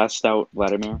actually asked out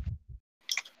Vladimir.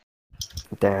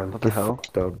 Damn, What the you're hell?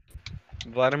 fucked up.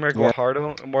 Vladimir Yeah.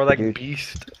 Guajardo, more like Dude.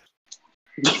 Beast.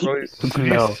 Bro, he's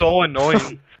No. so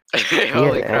annoying.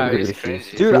 Holy Yeah, crap, anger he's issues.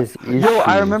 crazy. Dude, His Yo,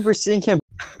 I issues. remember seeing him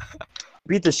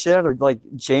beat the shit out of like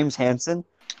James Hansen.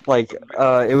 Like,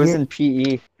 it was Yeah. in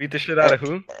PE, Beat the shit out of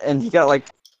who? and he got like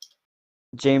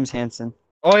James Hansen.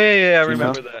 Oh yeah, yeah, I You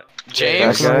remember that.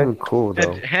 James, That's not even cool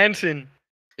though. And Hanson.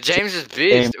 James is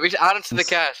beast. We should add him to the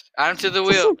cast. Add him to the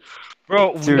wheel.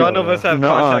 Bro, Dude, none of us have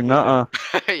Nuh-uh,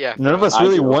 contact with him. Yeah. None of us I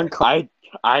really do. want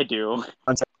I do.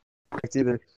 contact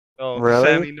either. No, Really?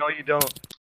 Sammy, no you don't.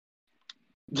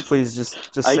 Please, just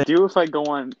I say do if I go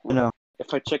on. no.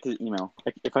 If I check his email.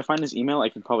 If I find his email, I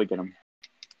can probably get him.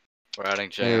 We're adding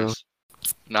James.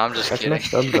 No, I'm just That's kidding.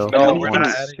 messed up though. No, I we're want not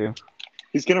us adding. to.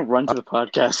 He's gonna run to the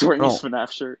podcast wearing his Bro.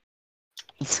 FNAF shirt.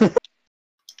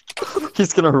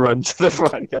 He's gonna run to the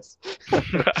podcast.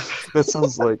 That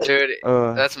sounds like Dude,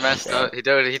 uh. that's messed up. He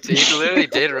literally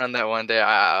did run that one day.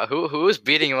 Who was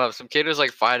beating him up? Some kid was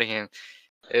like fighting him.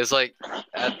 It was like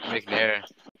at McNair.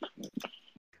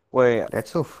 Wait.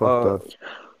 That's so fucked up.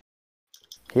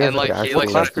 He has And, like, he, actual like,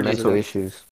 started mental to-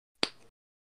 issues.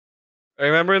 I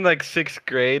remember in like 6th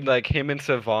grade, like him and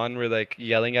Savon were like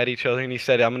yelling at each other, and he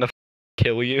said, "I'm gonna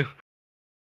kill you."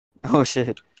 Oh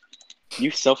shit. You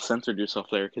self-censored yourself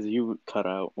there because you cut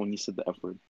out when you said the F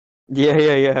word.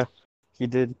 Yeah. He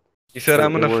did. He said, It-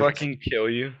 "I'm it gonna worked. fucking kill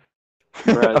you."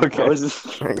 Bruh, Okay. I was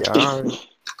Yeah.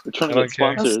 We're trying I to don't get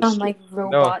care. Those sponsors. sound like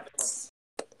robots.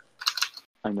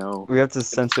 I know. We have to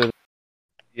censor it.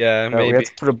 Yeah, We maybe. have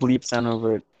to put a bleep sound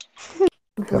over it.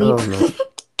 Hell no.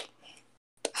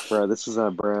 Bruh, this is a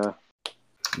bruh.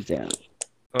 Damn.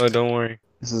 Oh, don't worry.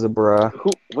 This is a bruh.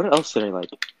 What else did I like?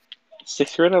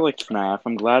 6th grade, I liked FNAF.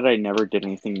 I'm glad I never did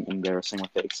anything embarrassing with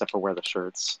it except for wear the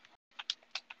shirts.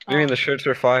 What do you mean the shirts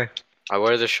are fire? I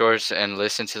wear the shorts and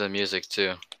listen to the music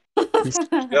too.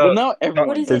 Well, now everyone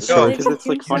What is does it? Yo, because it's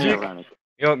like funny music. ironic.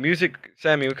 Yo, music,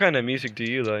 Sammy. What kind of music do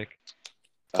you like?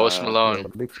 Post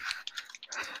Malone.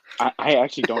 I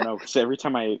actually don't know because every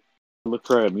time I look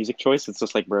for a music choice, it's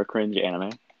just like bro cringe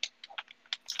anime.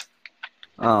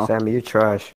 Oh. Sammy, you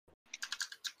trash.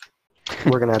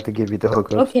 We're gonna have to give you the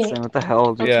hookup. Okay. Sam, what the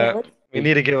hell, dude? Okay, Yeah. let's- We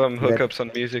need to give him Let- hookups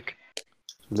on music.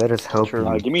 Let us help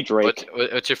Sure. you. Give me Drake.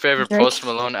 What's your favorite Drake? Post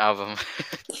Malone album?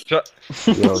 Yo,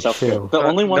 Self-care. chill. The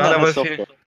only one None that of has us self-care. here-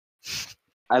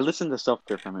 I listened to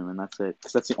self-care from him, and that's it.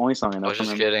 Because that's the only song I I know was from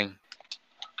just him. kidding.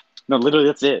 No, literally,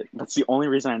 that's it. That's the only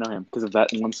reason I know him because of that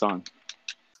one song.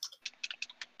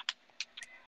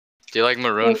 Do you like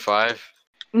Maroon 5?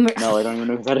 No, I don't even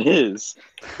know who that is.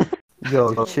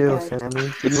 Yo, chill, God.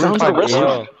 Sammy. It sounds the Maroon 5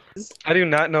 restaurant. I do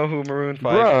not know who Maroon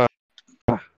 5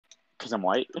 Bruh. Because I'm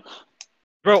white.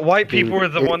 Bro, white people Dude,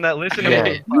 are the one that listen to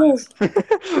yeah. Maroon 5.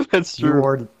 Yes. That's You true.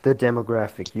 are the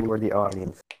demographic. You are the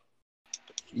audience.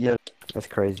 Yeah. That's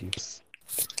crazy. You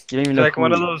don't even You're know like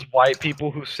one of who- those white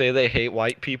people who say they hate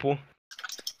white people.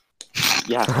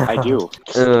 Yeah, I do.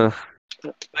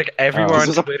 Like everyone This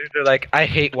is on a- Twitter, they're like, "I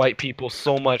hate white people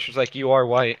so much." It's like you are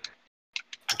white.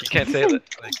 Like, you can't say that.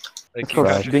 Like you For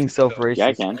got being self-racist. Yeah,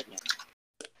 I can.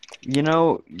 You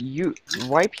know,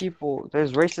 white people.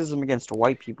 There's racism against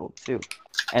white people too,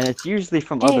 and it's usually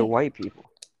from Hey. other white people.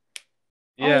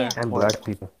 Yeah. yeah. And What? black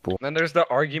people. Then there's the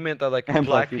argument that like And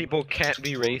black black people can't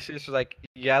be racist. Like,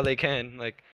 yeah, they can.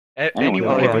 Like Anyone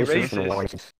anyone can can be be racist than racist.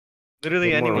 whites. Literally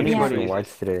There's more anyone Yeah. can racists be than racist.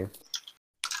 whites today.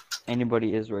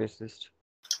 Anybody is racist.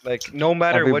 Like no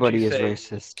matter what Everybody you is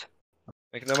say, racist.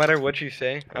 like no matter what you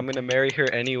say, I'm gonna marry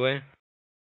her anyway.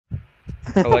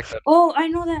 I like that. Oh, I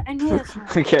know that. I know that song.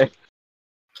 Okay.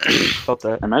 Felt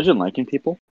that. Imagine liking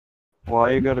people.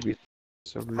 Why you gotta be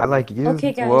so rude? I like you.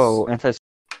 Okay, guys. Whoa,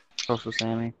 anti-social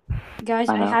Sammy. Guys,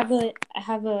 I I know.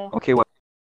 have a. Okay, what?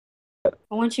 I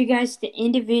want you guys to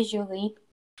individually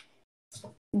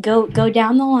go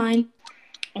down the line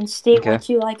and state Okay. what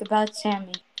you like about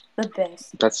Sammy the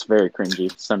best. That's very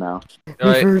cringy. So now.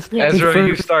 Alright, first. Yeah. Ezra,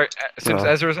 you first. start. Since Oh.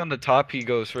 Ezra's on the top, he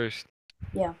goes first.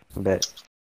 Bet.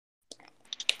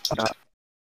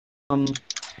 Um,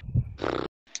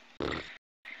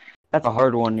 that's a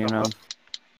hard one, you know,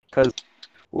 because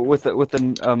with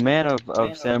a man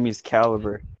of Sammy's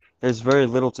caliber, there's very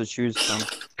little to choose from.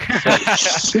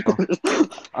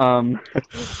 Um,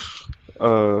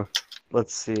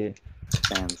 let's see.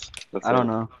 Fans. That's I don't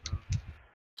know.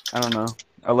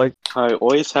 I like I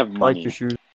always have money. your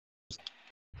shoes.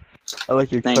 I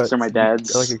like your Thanks, cut. they're my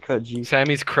dad's. I like your cut, G.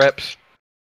 Sammy's crepes.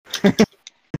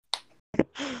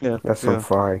 Yeah, That's so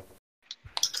fire.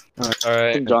 I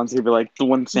Alright. think John's gonna be like the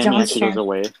one Sammy John's actually turn. goes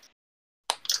away.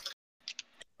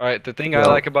 Alright, the thing I Yo.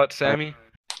 like about Sammy,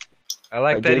 I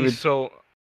like that David- he's so.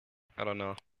 I don't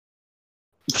know.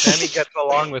 Sammy gets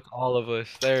along with all of us.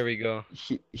 There we go.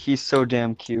 He's so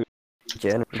damn cute.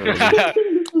 Generally. Wait,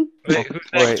 who's next?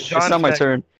 Wait, it's John's not my next.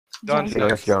 turn. John's Yes,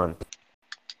 next. John.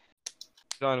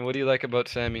 John, what do you like about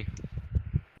Sammy?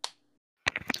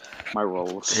 My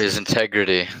roles. His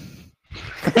integrity.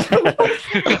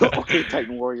 Okay,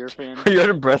 Titan Warrior fan. Are you out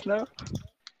of breath now?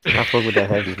 I fuck with that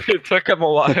heavy. It took him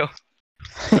a while.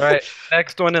 Alright,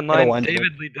 next one in line. wind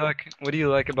David Lee Duck, what do you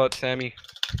like about Sammy?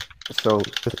 So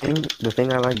the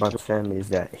thing I like about Sammy is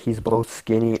that he's both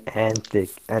skinny and thick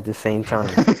at the same time.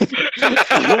 I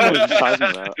don't know what you're talking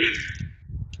about.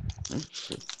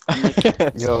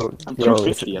 Yo, I'm yo, 250.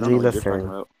 it's I don't know what Lila's you're talking turn.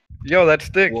 about. Yo, that's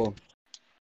thick. Whoa.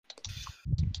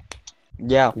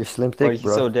 Yeah. You're slim Oh, thick, he's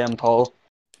bro. so damn tall.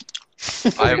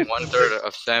 I am 1/3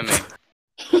 of Sammy.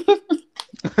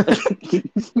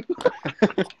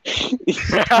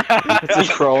 It's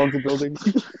a crawl into buildings.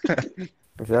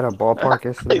 Is that a ballpark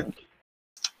estimate?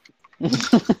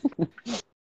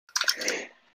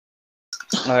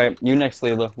 Alright, you next,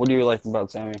 Layla. What do you like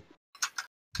about Sammy?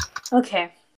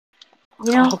 Okay.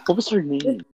 You know, Oh, what was her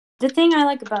name? the thing I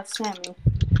like about Sammy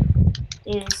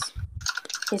is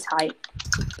his height.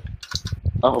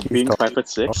 Oh, He's being tall.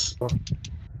 5'6".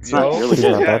 It's Yo, not really He's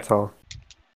not good. that tall.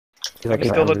 He's I'm like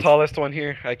still the average. tallest one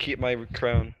here. I keep my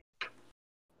crown.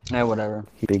 Yeah, whatever.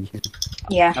 He's big.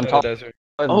 Yeah. I'm No taller desert.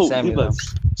 than Oh, Sammy, though.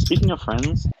 Levi's. Speaking of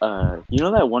friends, you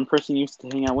know that one person you used to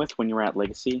hang out with when you were at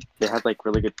Legacy? They had like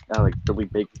really good, like really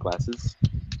big glasses.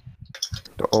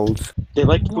 The olds. They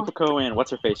liked What? Pupako and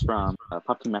what's her face from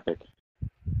Pop Team Epic.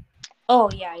 Oh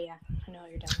yeah. I know what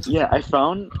you're talking about. Yeah, I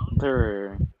found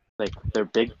their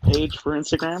big page for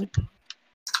Instagram,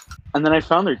 and then I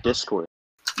found their Discord,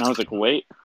 and I was like, wait,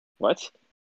 what?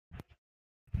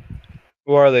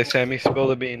 Who are they, Sammy? Spill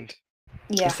the beans.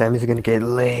 Yeah. Sammy's gonna get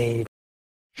laid.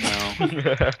 No.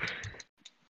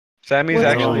 Sammy's What?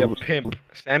 actually a No. pimp.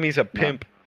 Sammy's a pimp.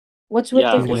 What's with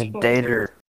Yeah. the He's gonna Discord? date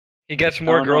her. He gets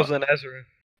more No, no. girls than Ezra.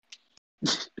 I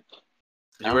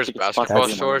He don't wears think it's basketball possible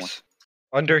anymore. shorts.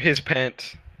 Under his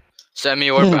pants. Sammy,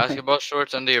 you wear basketball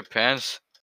shorts under your pants.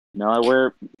 No, I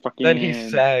wear fucking. Then he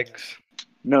sags.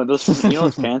 No, those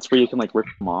those pants where you can like rip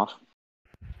them off.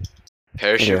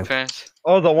 Parachute Yeah. pants.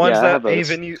 Oh, the ones Yeah, I have that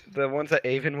those. the ones that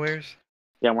Avon wears.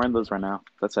 Yeah, I'm wearing those right now.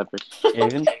 That's epic.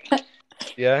 Avon?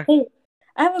 Yeah.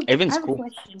 I have a, Avon's I have cool. a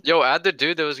question. Yo, add the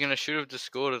dude that was gonna shoot up the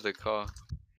school to the call.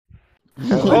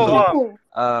 Oh,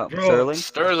 Bro. Sterling?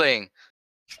 Sterling.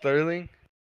 Sterling.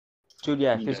 Dude,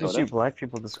 yeah, You he's know gonna that? shoot black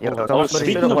people to school. Yo, That's somebody straight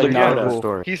speaking up of like Dakota- not the cool.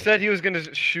 story. He said he was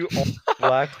gonna shoot all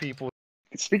black people.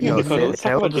 Speaking Yo, of Dakota, let's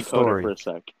tell talk about the Dakota story. for a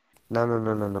sec.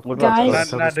 No. What Guys- about Not,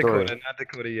 Tell not the story. Dakota. Not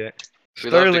Dakota yet. We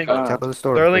love Sterling. Dakota. Tell the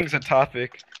story. Sterling's a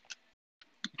topic.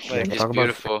 Yeah, Like He's talk about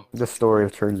beautiful. the story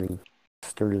of Sterling.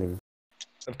 Sterling.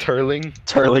 of Turling.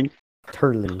 Sterling?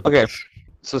 Sterling. Okay,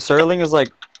 so Sterling is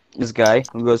like this guy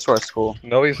who goes to our school,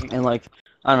 No, he's and like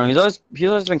I don't know, he's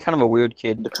always been kind of a weird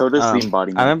kid. Dakota's the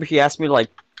embodiment. I remember he asked me to like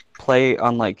play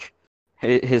on like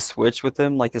his Switch with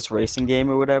him, like this racing game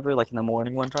or whatever, like in the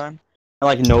morning one time, and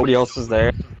like nobody else was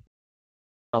there.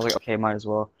 I was like, okay, might as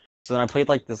well. So then I played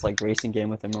like this like racing game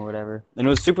with him or whatever, and it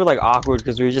was super like awkward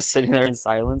because we were just sitting there in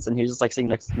silence, and he was just like sitting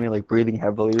next to me like breathing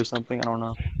heavily or something. I don't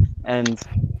know, and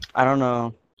I don't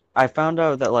know. I found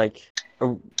out that like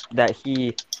that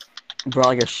he brought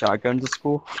like a shotgun to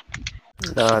school.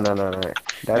 No.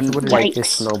 That's what it Yikes. is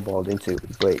snowballed into.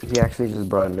 But he actually just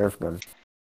brought a Nerf gun.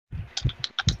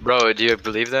 Bro, do you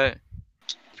believe that?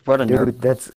 He brought a Nerf. Dude,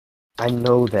 that's... I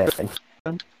know that.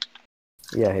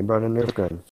 Yeah, he brought a Nerf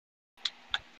gun.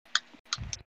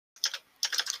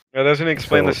 That doesn't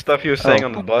explain the So- stuff he was saying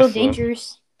on the So bus. Though.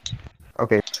 dangerous.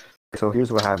 Okay, so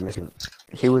here's what happened.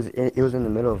 It was in the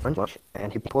middle of lunch,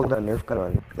 and he pulled a Nerf gun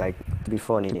on, like, to be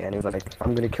funny, and he was like,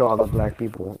 I'm gonna kill all the black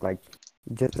people. Like,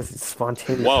 just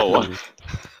spontaneous. Whoa.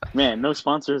 Man, no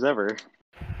sponsors ever.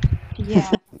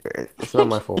 Yeah. It's not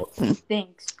my fault.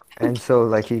 Thanks. And so,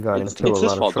 like, he got It's into a his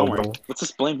lot of fault, don't trouble. worry. Let's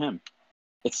just blame him.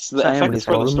 It's the It's not effect anybody's is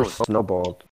for the Rumors story.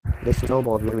 snowballed. They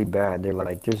snowballed really bad. They're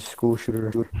like, there's a school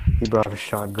shooter. He brought a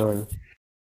shotgun.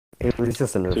 It was just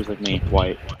a So Nerf. he's like me,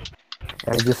 white.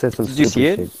 And I just said some Did you see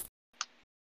stupid shit.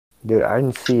 Dude, I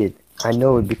didn't see it. I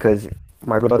know it because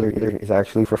my brother is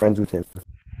actually friends with him.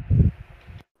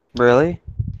 Really?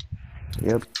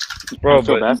 Yep. Bro, I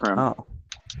feel but- bad for him. Oh.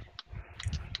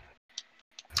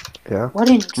 Yeah. What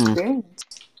an experience.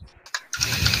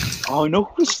 Oh, you know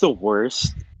who's the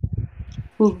worst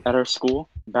Who? at our school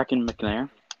back in McNair?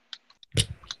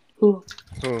 Who?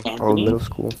 Who? Oh, Anthony. middle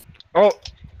school. Oh,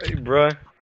 hey, bruh.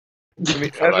 I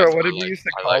mean, Ezra, what did we used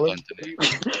to I call like him?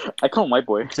 Anthony. I call him white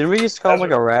boy. Didn't we used to call him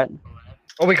like a rat?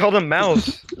 Oh, we called him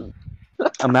Mouse.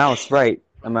 A mouse, right?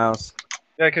 A mouse.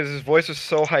 Yeah, because his voice was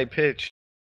so high pitched.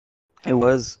 It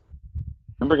was.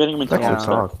 Remember getting him into That's Yeah. a yeah.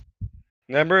 talk.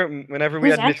 Remember whenever we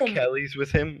Who's had Miss Anthony? Kelly's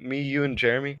with him? Me, you, and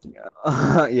Jeremy?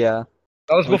 Yeah.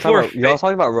 That was We talk before about- you all Faith.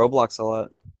 talking about Roblox a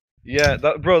lot. Yeah,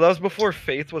 bro, that was before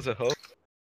Faith was a host.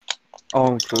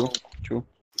 Oh, true. True.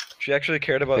 She actually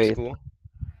cared about Faith. school.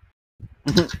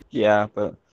 Yeah,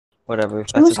 but whatever.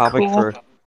 She That's a was topic cool. for.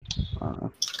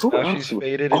 Who Now else? she's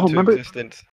faded Oh, into remember-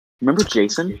 existence. Remember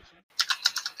Jason?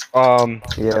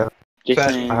 Yeah.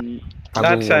 Jason. I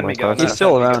Not believe San in my Miguel, cousin. He's not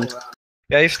still San around. Miguel.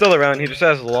 Yeah, he's still around. He just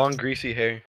has long, greasy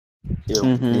hair. Ew.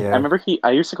 Mhm. Yeah. I remember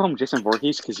I used to call him Jason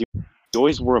Voorhees because he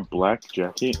always wore a black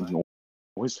jacket and he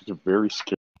always such a very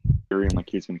scary and like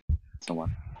he was gonna kill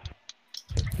someone.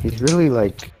 He's really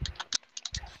like.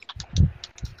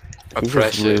 He's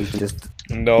just really Oppressive. just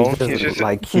No, He doesn't he's just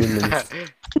like humans.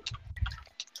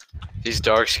 He's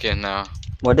dark skinned now.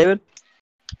 What, David?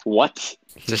 What?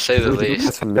 To say the He's least.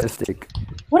 pessimistic.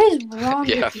 What is wrong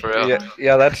Yeah, with you? for real.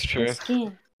 yeah, that's Your true.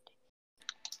 skin.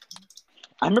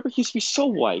 I remember he used to be so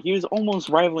white. He was almost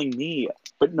rivaling me,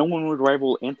 but no one would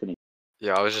rival Anthony.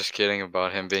 Yeah, I was just kidding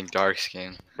about him being dark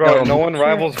skinned. Bro, No, no one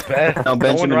rivals Beth. No, No one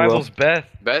Benjamin will. rivals Beth.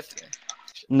 Beth?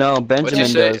 No, What'd you Benjamin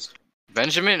say? does.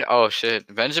 Benjamin? Oh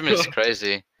shit. Benjamin's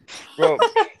crazy. Bro,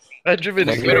 Benjamin's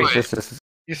Wait, great. wait.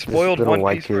 He spoiled little One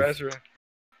white Piece for kid. Ezra.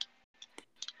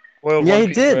 Spoiled Yeah, One he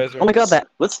Piece for did. Ezra. Oh my god, that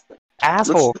Let's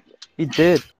asshole. He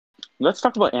did. let's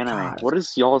talk about anime. God. What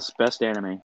is y'all's best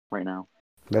anime right now?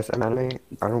 Best anime?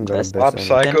 I don't got Best a Mob best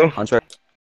anime. Psycho. Hunter.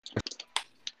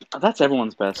 That's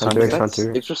everyone's best. Hunter x That's-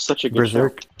 Hunter. It's just such a good show.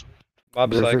 Berserk.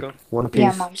 Mob Psycho. Berserk. One Piece.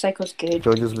 Yeah, Mom Psycho's good.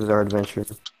 JoJo's Bizarre Adventure.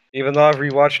 Even though I've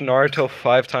rewatched Naruto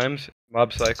 5 times,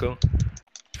 Mob Psycho.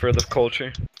 For the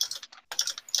culture.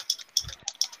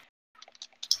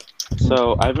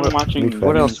 So I've been watching. What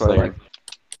Demon else do I Slayer. like?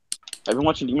 I've been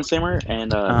watching Demon Slayer,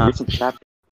 and Uh-huh. recent chapter.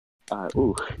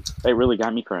 Ooh, it really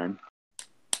got me crying.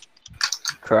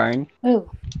 Crying. Ooh.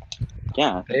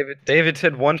 Yeah, David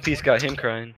said One Piece got him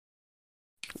crying.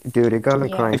 Dude, it got me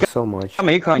Yeah. crying so much. I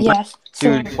mean, you crying. Yes.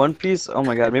 Dude, same. One Piece, oh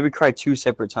my god, maybe cry 2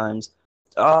 separate times.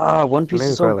 Ah, One Piece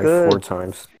Maybe is so like good. 4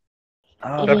 times.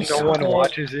 Ah, It Except is no so one good.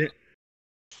 watches it.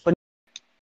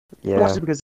 Yeah. watch it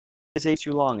because it takes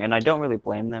too long, and I don't really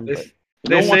blame them. They, But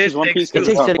no one say watches it One takes Piece too because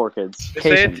it's long. not for kids. They say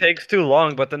it Patient. takes too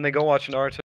long, but then they go watch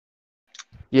Naruto.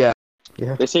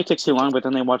 Yeah. They say it takes too long, but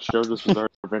then they watch JoJo's Bizarre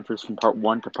Adventures from part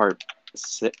 1 to part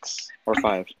 6 or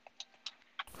 5.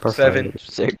 Perfect. 7.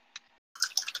 sick.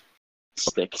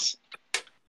 6.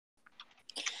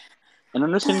 And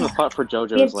understanding the plot for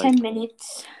JoJo We have is like, 10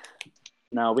 minutes.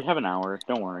 no, we have an hour.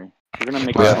 Don't worry. We're gonna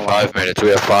make We it have a 5 lot. minutes. We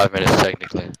have 5 minutes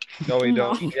technically. No, we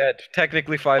No. don't. Yeah, it's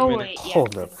technically 5 Oh, minutes. wait, yeah.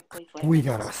 Hold up. technically five We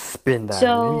minutes. gotta spin that.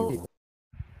 So- video.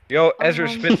 Yo, Ezra,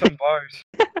 Um, spit some bars.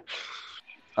 Yeah,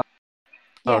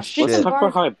 Oh, spit Let's some shit. talk bars.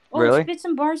 about how Oh, Really? spit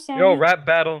some bars, Sammy. Yo, rap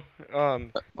battle. Oh,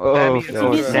 Sammy It's and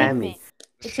in this Ezra. segment.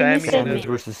 It's in this Sammy and segment.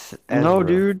 Ezra. versus Ezra. no,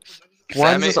 dude.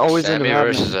 Why does this always end up Sammy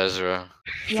happening? versus Ezra.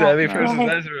 Yeah, Sammy go versus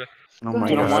ahead. Ezra. Oh Go my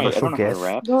ahead. I god. don't Special know how to guest.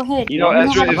 rap. Go ahead. You Yo, don't know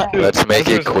Ezra how is to rap. too. Let's make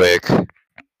it Ezra's- quick.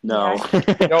 No.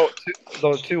 Yo,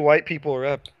 those 2 white people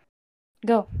rap.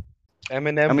 Go.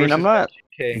 Eminem I mean, versus I'm not.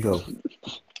 K. Go.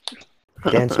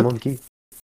 Dance monkey.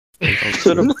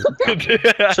 Shut up,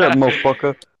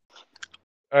 motherfucker.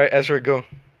 Alright, Ezra, go.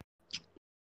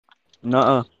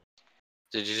 Nuh-uh.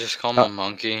 Did you just call him a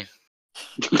monkey?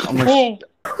 I'm a Hey.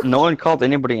 No one called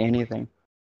anybody anything.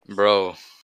 Bro.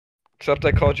 Except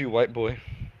I called you white boy.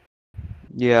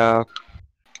 Yeah.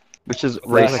 Which is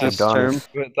Like racist Adonis.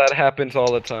 term. But that happens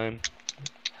all the time.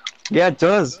 Yeah, it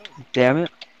does. Damn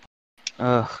it.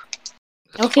 Ugh.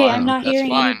 That's Okay, fine. I'm not That's hearing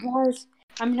fine. any bars.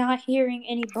 I'm not hearing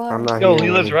any bars. I'm not Yo,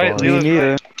 hearing Leela's any right, bars. Me Leela's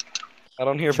neither. I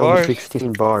don't hear Show me bars.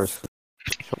 16 bars.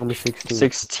 Show me 16.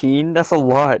 16? That's a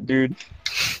lot, dude.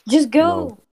 Just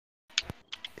go.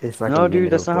 It's like No, a dude,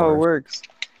 minute that's of not how it bars. works.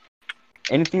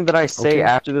 Anything that I say Okay.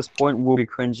 after this point will be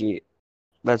cringy.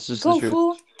 That's just Go, the truth.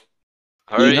 fool.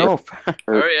 Hurry. No.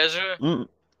 Hurry, Ezra.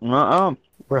 Nuh-uh.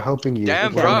 We're helping you.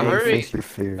 Damn, You bro, gotta hurry. face your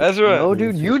fears. Ezra. No,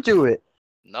 dude, you do it.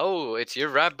 No, it's your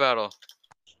rap battle.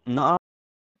 Nuh-uh.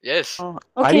 Yes. Okay,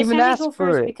 I didn't even Sammy, ask go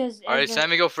for first it. because Alright, Ezra-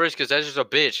 Sammy, go first because Ezra's a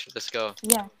bitch. Let's go.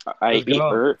 Yeah. I Let's eat go.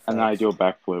 dirt and then I do a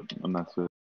backflip, and that's it.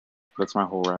 That's my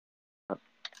whole rap.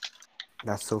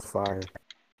 That's so fire.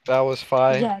 That was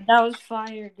fire. Yeah, that was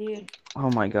fire, dude.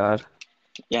 Oh my god.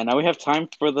 Yeah, now we have time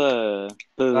for the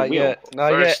Not wheel. yet.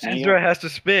 Not First, yet. Ezra has to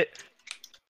spit.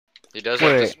 He does have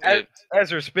to Wait. spit.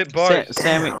 Ezra, spit bars.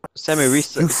 Sammy, You can we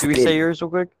spit. say yours real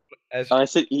quick? Ezra. I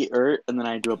said eat dirt and then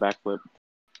I do a backflip.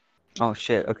 Oh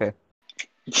shit, okay.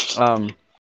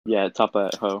 Yeah, top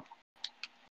that hoe.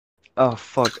 Oh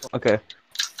fuck, okay.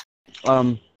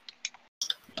 Oh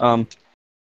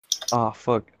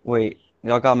fuck, wait.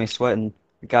 Y'all got me sweating.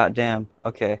 Goddamn,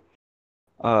 okay.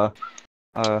 We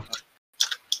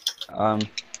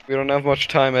don't have much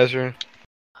time, Ezra.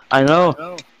 I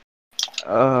know.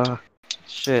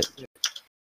 Shit.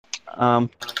 I'm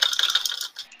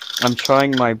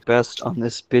trying my best on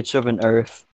this bitch of an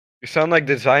earth. You sound like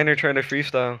designer trying to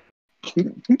freestyle.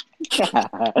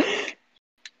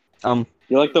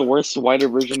 You're like the worst whiter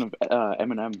version of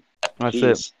Eminem. That's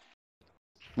Jeez. it.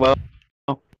 Well,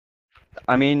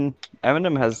 I mean,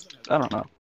 Eminem has, I don't know.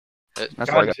 That's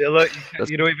all I got. Godzilla,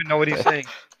 you don't even know what he's saying.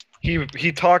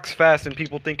 He talks fast and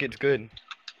people think it's good.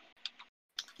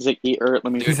 He's like eat dirt.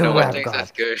 Let me. Dude, He's a no one rap thinks god.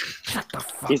 that's good. Shut the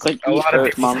fuck He's like A eat lot of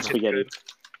dirt, people mom think it's spaghetti. good.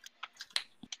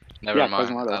 Never Yeah, mind.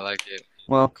 Quasimodo. I like it.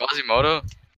 Well, Quasimodo?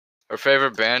 Her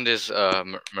favorite band is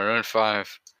Maroon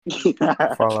 5.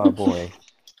 Fall Out Boy.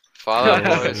 Fall Out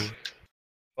Boys.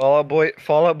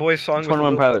 Fall Out Boy song with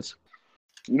 21 Lil- Pilots.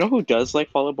 You know who does like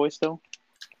Fall Out Boy still?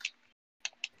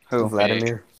 Who?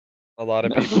 Vladimir. a lot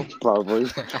of people. Probably.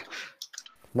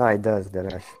 No, it does,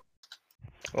 Deadass.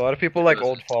 A lot of people like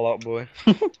old Fall Out Boy.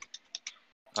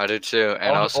 I do too, and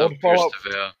Old- also old Fall Out- Pierce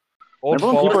DeVille. Old Remember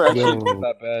when Fall people Out were Boy actually- isn't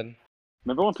that bad.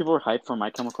 Remember when people were hyped for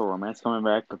My Chemical Romance coming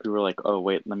back, but people were like, "Oh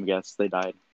wait, let me guess, they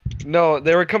died." No,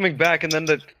 they were coming back, and then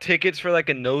the tickets for like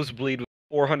a nosebleed was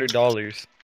 $400.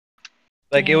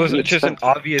 Like it was Damn. just an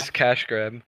obvious cash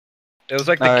grab. It was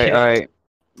like the Alright, Kiss. alright.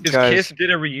 Because Guys. Kiss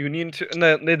did a reunion tour, and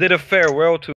then they did a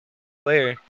farewell tour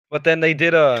later, but then they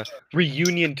did a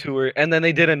reunion tour, and then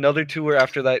they did another tour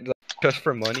after that, like, just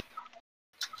for money.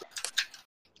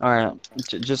 Alright,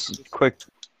 just quick.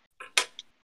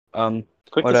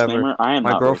 Quick Whatever. disclaimer: I am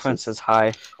My not girlfriend racist. says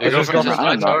hi. Your Let's just girlfriend go says for- hi,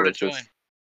 I'm tell not her to racist. join.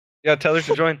 Yeah, tell her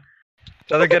to join.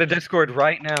 Tell her to get a Discord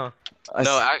right now. I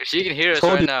No, s- she can hear us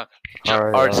Told right you. now.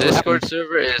 Alright, Our alright. Discord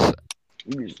server is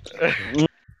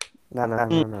No.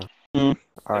 Mm. The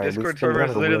Alright, we Discord spin server out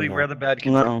is the wheel literally now. where the bad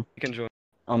kids No. can join.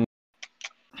 Oh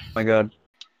my god.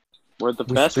 We're the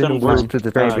We best spin the and wheel worst to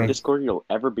the baby. Discord you'll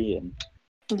ever be in.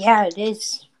 Yeah, it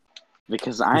is.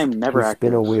 Because I am never We active.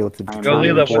 spin a wheel to I am Yo, not Leela,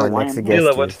 even sure what- why next I'm guest here.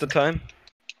 Leela, what's is. the time?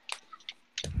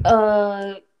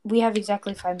 We have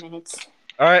exactly 5 minutes.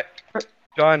 Alright,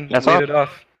 John, That's lead all? it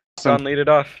off. John, lead it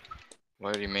off.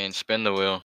 What do you mean? Spin the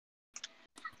wheel.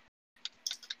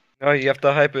 No, you have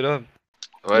to hype it up.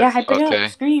 What? Yeah, hype it Okay.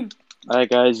 up. Scream. Alright,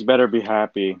 guys, you better be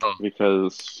happy Oh.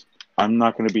 because I'm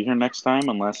not going to be here next time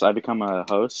unless I become a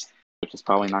host, which is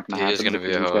probably not going to He happen. is gonna be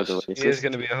because a these guys are host. He is racist.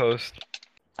 gonna be a host.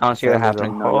 I don't see that Sammy's a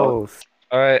happening. No, y'all- host.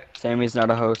 Alright, Sammy's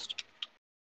not a host.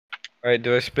 alright,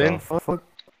 do I spin? The fuck?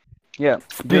 Yeah.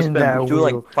 Spin spin. that Do wheel.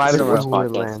 like 5 in a See row. where it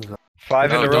Podcast. lands on.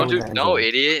 5 in No, a row? don't do. Lands No, on.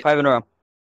 idiot. 5 in a row.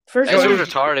 First That's Yo, one.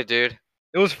 retarded, dude.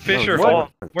 It was Fisher what?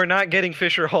 Hall. We're not getting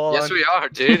Fisher Hall Yes, on. we are,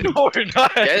 dude. No, we're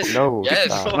not. Yes. No, Yes.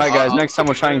 stop. Alright guys, I'll- next time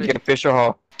we're trying to get Fisher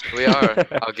Hall. We are.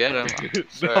 I'll get him.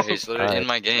 Sir, No. he's literally in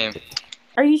my game.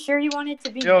 Are you sure you want it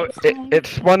to be Yo, next time? it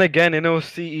spun again, and it was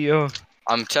CEO.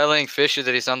 I'm telling Fisher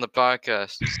that he's on the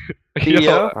podcast.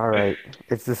 CEO? Alright,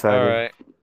 it's decided. Alright.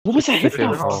 What was that? Fisher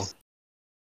Hiccup? Hall.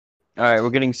 Alright, we're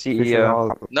getting Fisher CEO.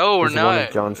 Hall No, we're is one of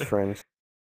not. John's friends.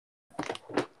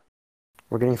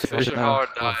 We're getting Fisher No. Howard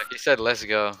died. He said, "Let's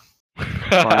go."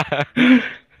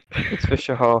 It's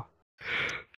Fisher Hall.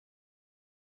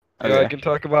 Yo, I Okay. can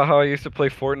talk about how I used to play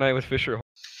Fortnite with Fisher Hall.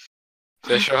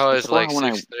 Fisher Hall is like When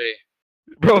I- 6'3".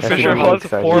 Bro, That's Fisher what Hall I'm is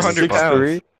excited 400 about. pounds.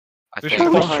 6'3"? I Fisher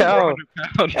think. Holy Hall's cow. 400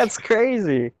 pounds. That's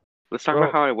crazy. Let's talk Bro.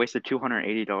 about how I wasted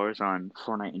 $280 on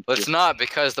Fortnite and Let's PS. not,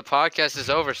 because the podcast is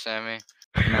over, Sammy.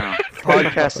 No.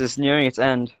 Podcast is nearing its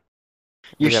end.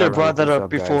 You We should gotta have brought wrap that this up up,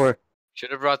 guys. before.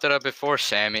 Should have brought that up before,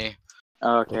 Sammy.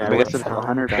 Okay, I We wasted got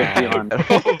 150 on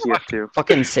TF2.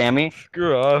 Fucking Sammy.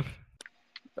 Screw off.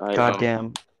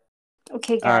 Goddamn.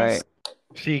 Okay, guys.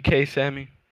 Alright. CK Sammy.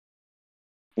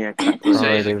 Yeah, Say Alright,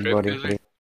 he's a Crip everybody. Killer?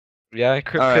 Yeah,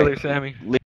 Crip Alright. Killer Sammy.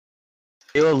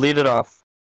 Leo, lead it off.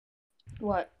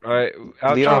 What? Alright,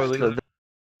 Lead off outro. the Lead.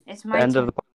 It's my end turn.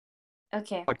 of the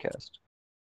Okay. podcast.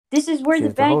 This is where She's the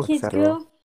the bad host, kids after all.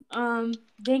 go.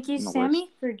 Thank you, No worries. Sammy,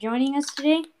 for joining us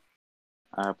today.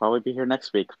 I'll probably be here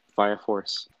next week via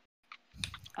force.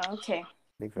 Okay.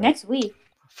 Big fan. Next week.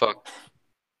 Fuck.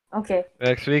 Okay.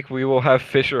 Next week we will have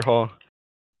Fisher Hall.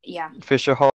 Yeah.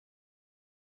 Fisher Hall,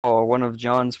 one of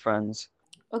John's friends.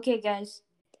 Okay, guys.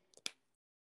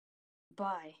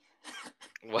 Bye.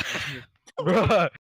 What? Bruh.